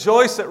doesn't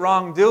rejoice at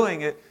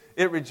wrongdoing.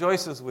 It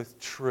rejoices with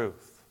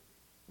truth.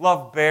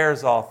 Love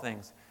bears all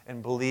things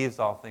and believes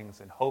all things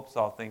and hopes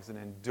all things and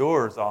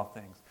endures all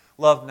things.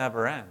 Love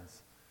never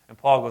ends. And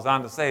Paul goes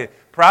on to say,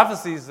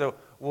 prophecies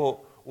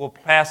will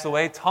pass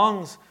away,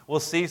 tongues will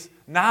cease,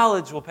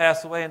 knowledge will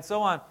pass away, and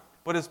so on.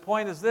 But his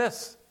point is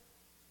this.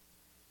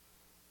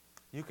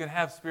 You can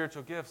have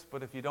spiritual gifts,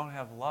 but if you don't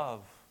have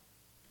love,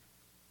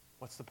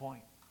 what's the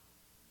point?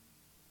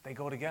 They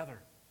go together.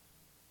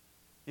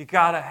 You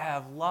got to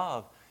have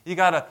love. You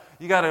got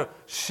to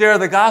share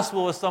the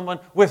gospel with someone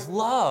with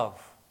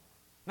love.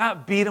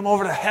 Not beat them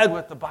over the head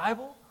with the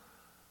Bible.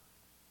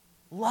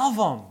 Love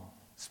them.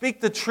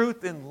 Speak the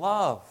truth in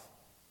love.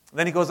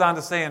 Then he goes on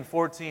to say in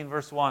 14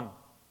 verse 1,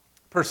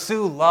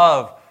 pursue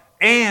love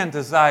and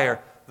desire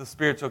the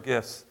spiritual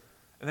gifts.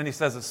 And then he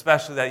says,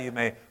 especially that you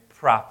may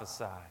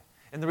prophesy.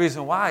 And the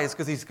reason why is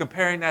because he's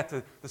comparing that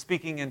to the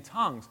speaking in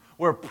tongues,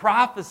 where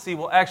prophecy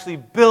will actually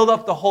build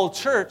up the whole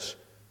church.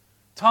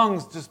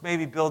 Tongues just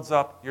maybe builds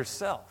up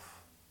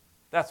yourself.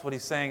 That's what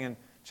he's saying in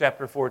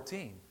chapter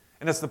 14.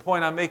 And it's the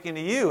point I'm making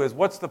to you is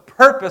what's the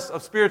purpose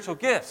of spiritual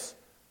gifts?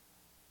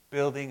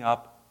 Building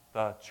up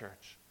the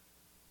church.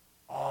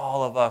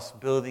 All of us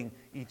building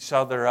each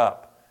other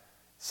up.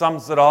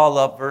 Sums it all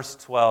up, verse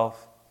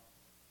 12.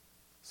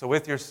 So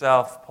with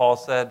yourself, Paul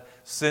said,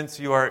 since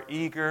you are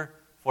eager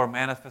for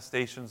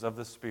manifestations of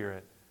the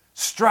Spirit,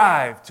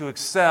 strive to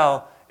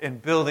excel in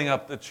building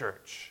up the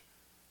church.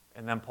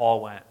 And then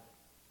Paul went,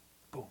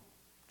 boom,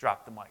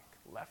 dropped the mic,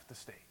 left the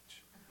stage.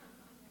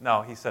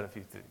 No, he said a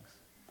few things.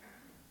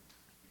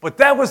 But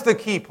that was the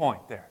key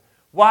point there.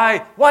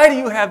 Why do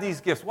you have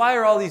these gifts? Why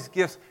are all these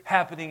gifts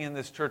happening in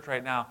this church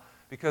right now?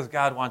 Because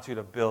God wants you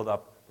to build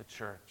up the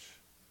church.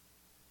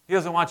 He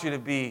doesn't want you to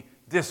be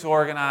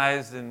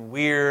disorganized and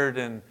weird,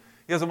 and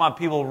he doesn't want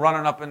people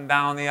running up and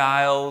down the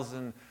aisles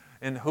and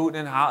hooting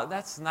and hollering.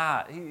 That's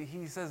not.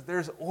 He says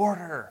there's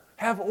order.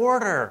 Have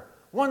order.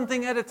 One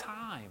thing at a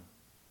time.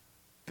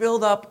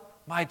 Build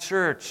up my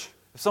church.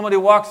 If somebody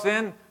walks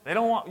in, you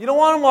don't want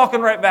them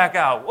walking right back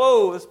out.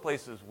 Whoa, this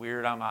place is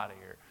weird. I'm out of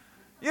here.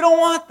 You don't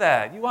want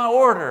that. You want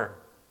order.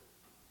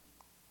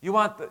 You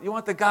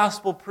want the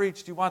gospel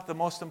preached. You want the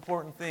most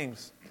important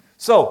things.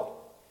 So,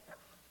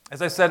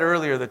 as I said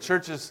earlier, the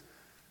churches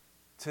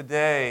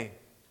today,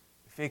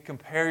 if you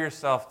compare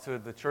yourself to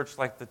the church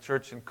like the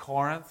church in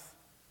Corinth,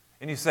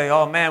 and you say,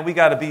 oh man, we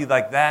got to be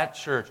like that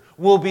church.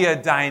 We'll be a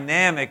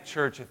dynamic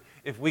church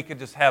if we could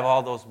just have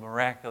all those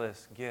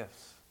miraculous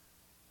gifts.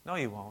 No,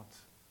 you won't.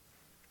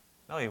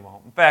 No, you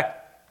won't. In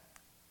fact,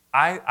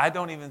 I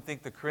don't even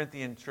think the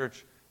Corinthian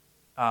church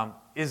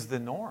is the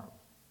norm,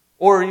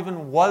 or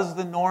even was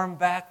the norm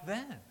back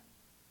then.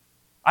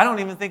 I don't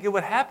even think it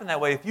would happen that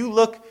way. If you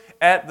look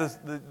at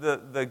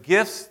the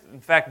gifts,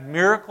 in fact,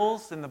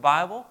 miracles in the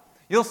Bible,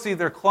 you'll see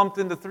they're clumped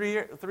into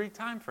three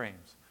time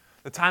frames.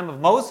 The time of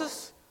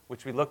Moses,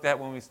 which we looked at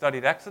when we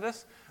studied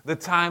Exodus, the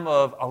time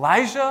of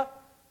Elijah,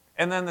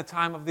 and then the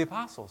time of the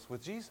apostles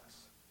with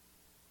Jesus.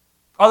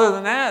 Other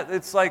than that,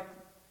 it's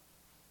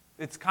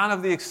kind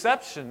of the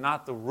exception,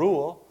 not the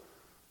rule.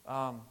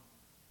 I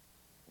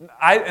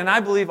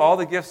believe all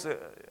the gifts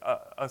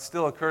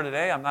still occur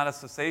today. I'm not a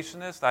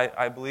cessationist.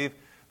 I believe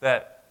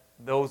that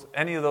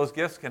any of those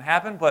gifts can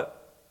happen,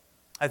 but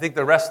I think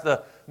the rest of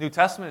the New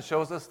Testament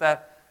shows us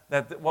that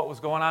what was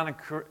going on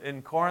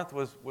in Corinth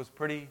was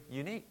pretty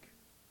unique.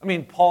 I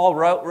mean, Paul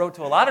wrote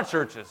to a lot of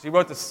churches. He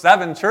wrote to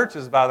 7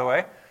 churches, by the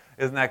way.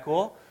 Isn't that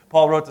cool?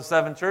 Paul wrote to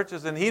 7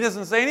 churches, and he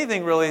doesn't say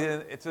anything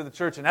really to the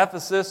church in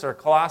Ephesus or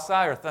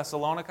Colossae or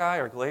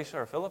Thessalonica or Galatia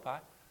or Philippi.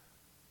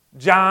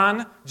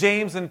 John,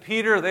 James, and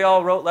Peter, they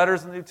all wrote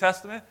letters in the New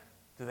Testament.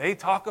 Do they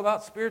talk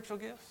about spiritual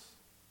gifts?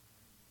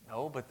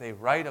 No, but they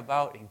write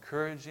about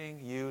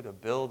encouraging you to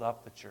build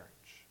up the church.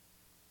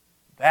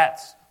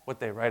 That's what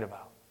they write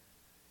about.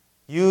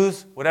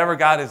 Use whatever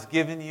God has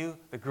given you,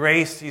 the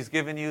grace He's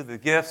given you, the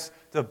gifts,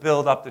 to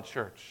build up the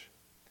church.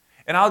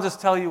 And I'll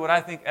just tell you what I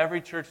think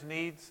every church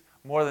needs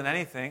more than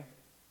anything.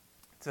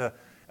 I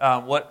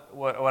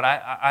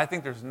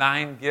think there's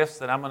 9 gifts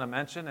that I'm going to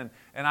mention,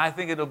 and I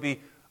think it'll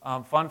be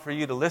fun for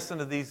you to listen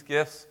to these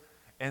gifts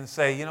and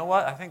say, you know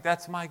what, I think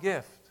that's my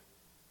gift.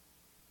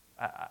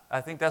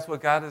 I think that's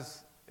what God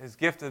has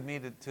gifted me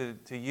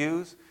to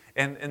use.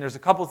 And there's a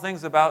couple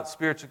things about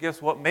spiritual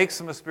gifts. What makes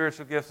them a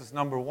spiritual gift is,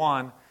 number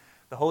 1,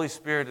 the Holy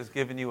Spirit has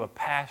given you a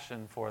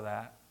passion for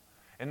that.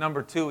 And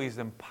number 2, He's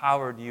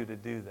empowered you to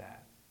do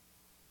that.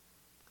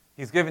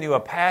 He's given you a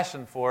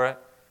passion for it.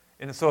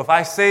 And so if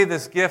I say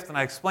this gift and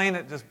I explain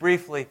it just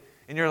briefly,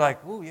 and you're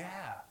like, ooh,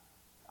 yeah,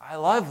 I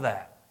love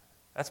that.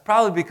 That's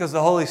probably because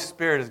the Holy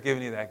Spirit has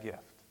given you that gift.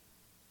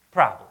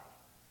 Probably.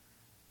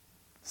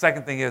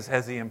 Second thing is,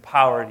 has He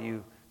empowered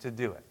you to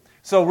do it?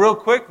 So real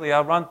quickly,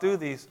 I'll run through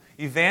these.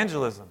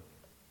 Evangelism.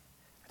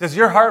 Does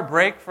your heart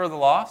break for the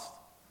lost?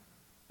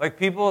 Like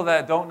people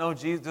that don't know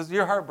Jesus, does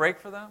your heart break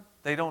for them?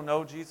 They don't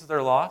know Jesus,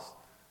 they're lost?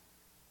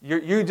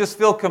 You just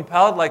feel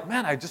compelled, like,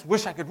 man, I just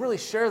wish I could really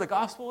share the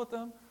gospel with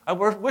them. I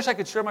wish I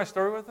could share my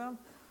story with them.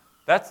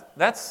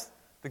 That's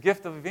the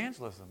gift of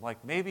evangelism.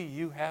 Like maybe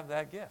you have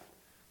that gift.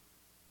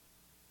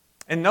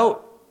 And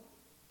note,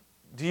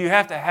 do you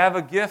have to have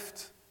a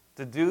gift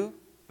to do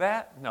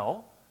that?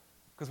 No.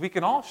 Because we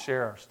can all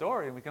share our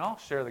story and we can all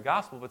share the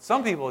gospel, but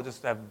some people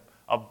just have,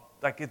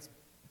 it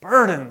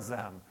burdens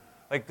them.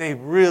 Like they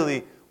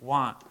really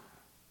want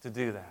to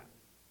do that.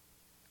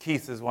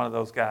 Keith is one of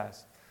those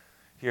guys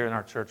here in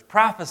our church.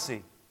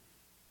 Prophecy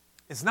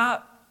is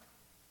not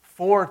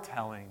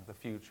foretelling the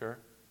future.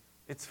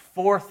 It's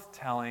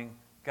forthtelling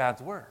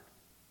God's word.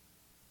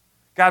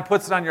 God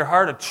puts it on your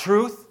heart, a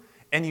truth,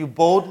 and you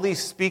boldly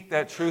speak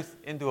that truth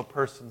into a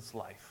person's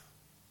life.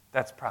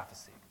 That's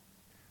prophecy.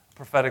 A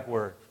prophetic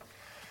word.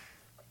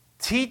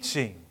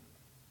 Teaching.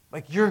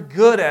 Like you're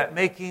good at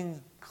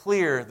making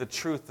clear the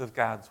truth of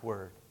God's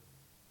word.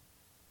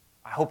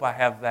 I hope I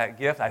have that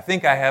gift. I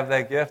think I have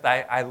that gift.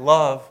 I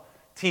love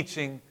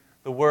teaching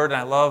the word, and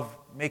I love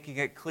making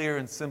it clear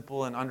and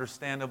simple and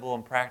understandable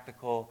and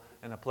practical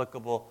and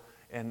applicable,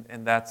 and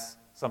that's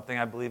something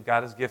I believe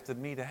God has gifted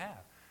me to have.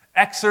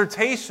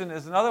 Exhortation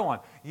is another one.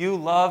 You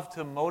love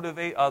to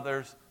motivate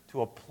others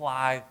to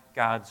apply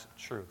God's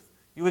truth.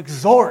 You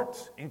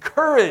exhort,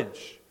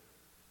 encourage.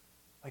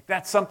 Like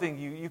that's something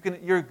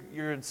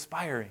you're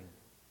inspiring.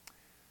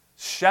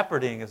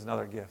 Shepherding is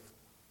another gift.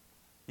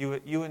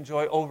 You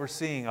enjoy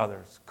overseeing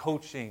others,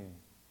 coaching,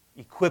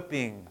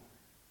 equipping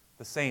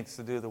the saints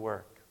to do the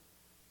work.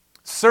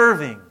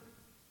 Serving.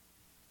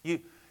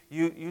 You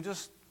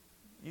just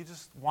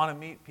want to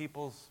meet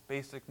people's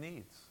basic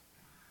needs.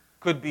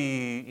 Could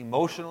be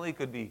emotionally,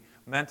 could be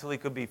mentally,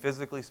 could be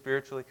physically,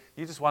 spiritually.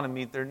 You just want to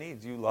meet their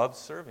needs. You love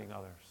serving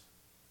others.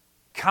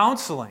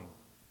 Counseling.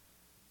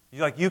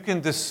 You can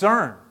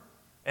discern,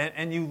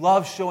 and you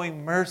love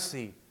showing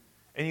mercy,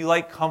 and you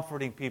like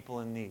comforting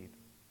people in need.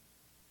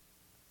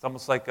 It's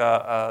almost like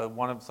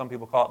some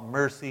people call it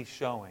mercy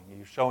showing.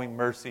 You're showing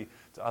mercy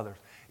to others.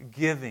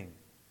 Giving.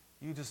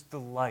 You just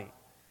delight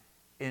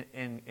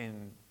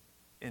in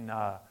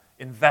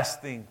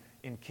investing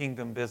in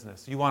kingdom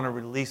business. You want to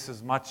release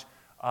as much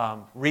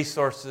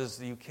resources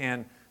as you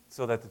can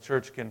so that the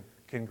church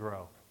can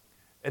grow.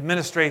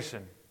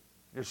 Administration.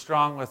 You're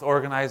strong with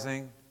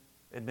organizing,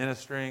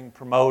 administering,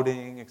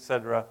 promoting,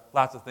 etc.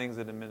 Lots of things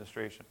in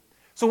administration.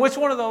 So which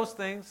one of those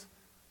things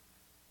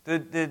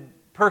did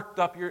perked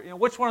up your,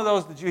 which one of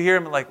those did you hear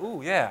him like,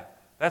 ooh, yeah,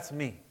 that's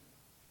me.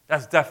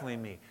 That's definitely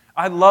me.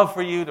 I'd love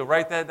for you to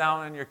write that down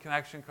on your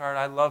connection card.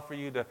 I'd love for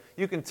you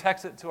can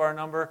text it to our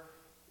number.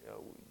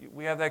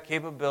 We have that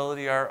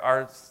capability.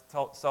 Our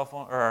cell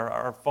phone or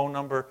our phone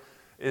number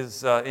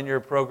is in your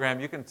program.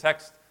 You can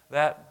text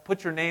that.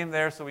 Put your name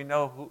there so we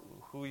know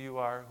who you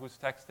are, who's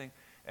texting.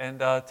 And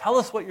tell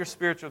us what your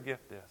spiritual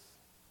gift is.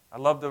 I'd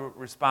love to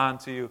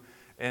respond to you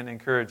and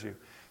encourage you.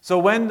 So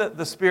when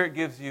the Spirit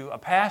gives you a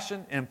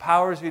passion,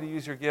 empowers you to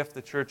use your gift,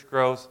 the church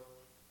grows.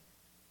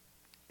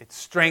 It's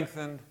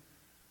strengthened.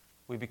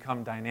 We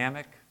become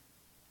dynamic.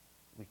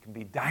 We can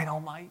be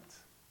dynamite.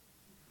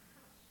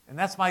 And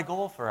that's my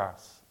goal for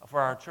us, for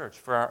our church.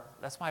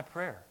 That's my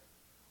prayer.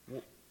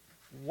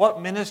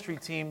 What ministry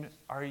team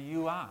are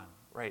you on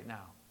right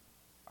now?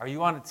 Are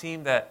you on a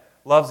team that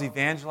loves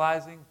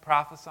evangelizing,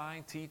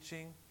 prophesying,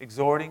 teaching,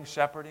 exhorting,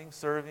 shepherding,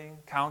 serving,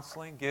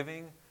 counseling,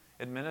 giving,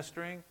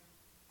 administering?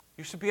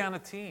 You should be on a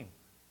team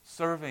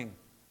serving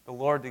the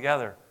Lord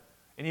together.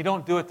 And you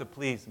don't do it to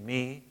please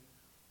me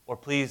or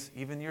please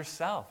even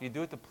yourself. You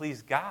do it to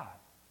please God.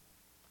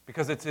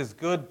 Because it's His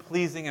good,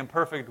 pleasing, and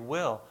perfect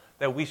will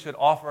that we should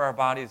offer our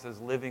bodies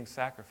as living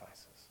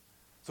sacrifices.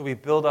 So we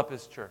build up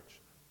His church.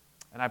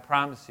 And I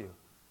promise you,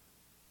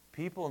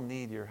 people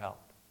need your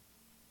help.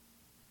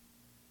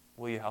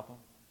 Will you help them?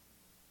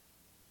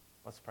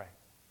 Let's pray.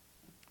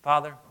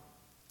 Father,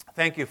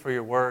 thank you for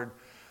your word,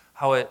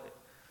 how it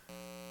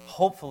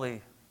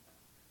hopefully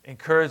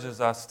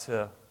encourages us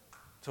to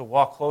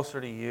walk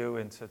closer to you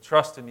and to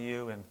trust in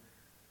you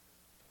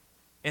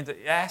and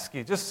to ask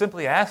you, just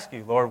simply ask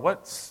you, Lord,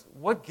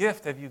 what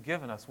gift have you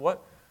given us?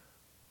 What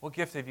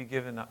gift have you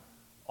given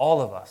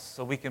all of us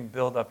so we can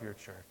build up your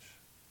church?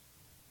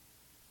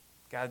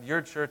 God,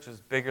 your church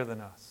is bigger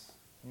than us,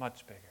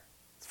 much bigger.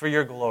 It's for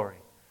your glory.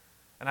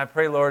 And I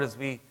pray, Lord, as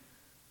we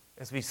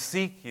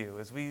seek you,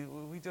 as we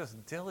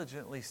just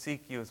diligently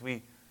seek you, as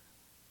we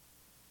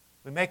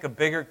make a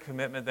bigger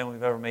commitment than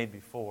we've ever made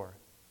before,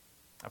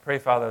 I pray,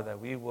 Father, that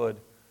we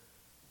would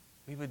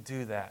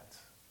do that.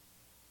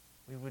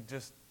 We would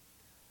just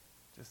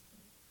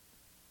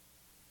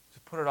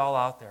put it all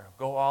out there.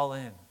 Go all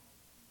in.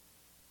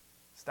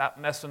 Stop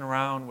messing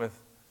around with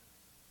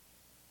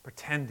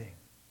pretending.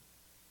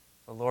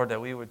 But Lord,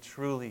 that we would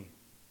truly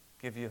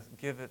give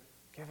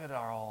it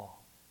our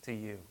all to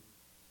you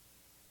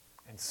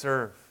and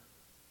serve,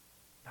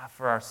 not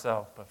for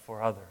ourselves, but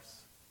for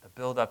others, to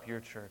build up your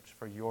church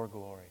for your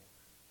glory.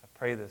 I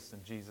pray this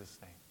in Jesus'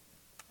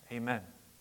 name. Amen.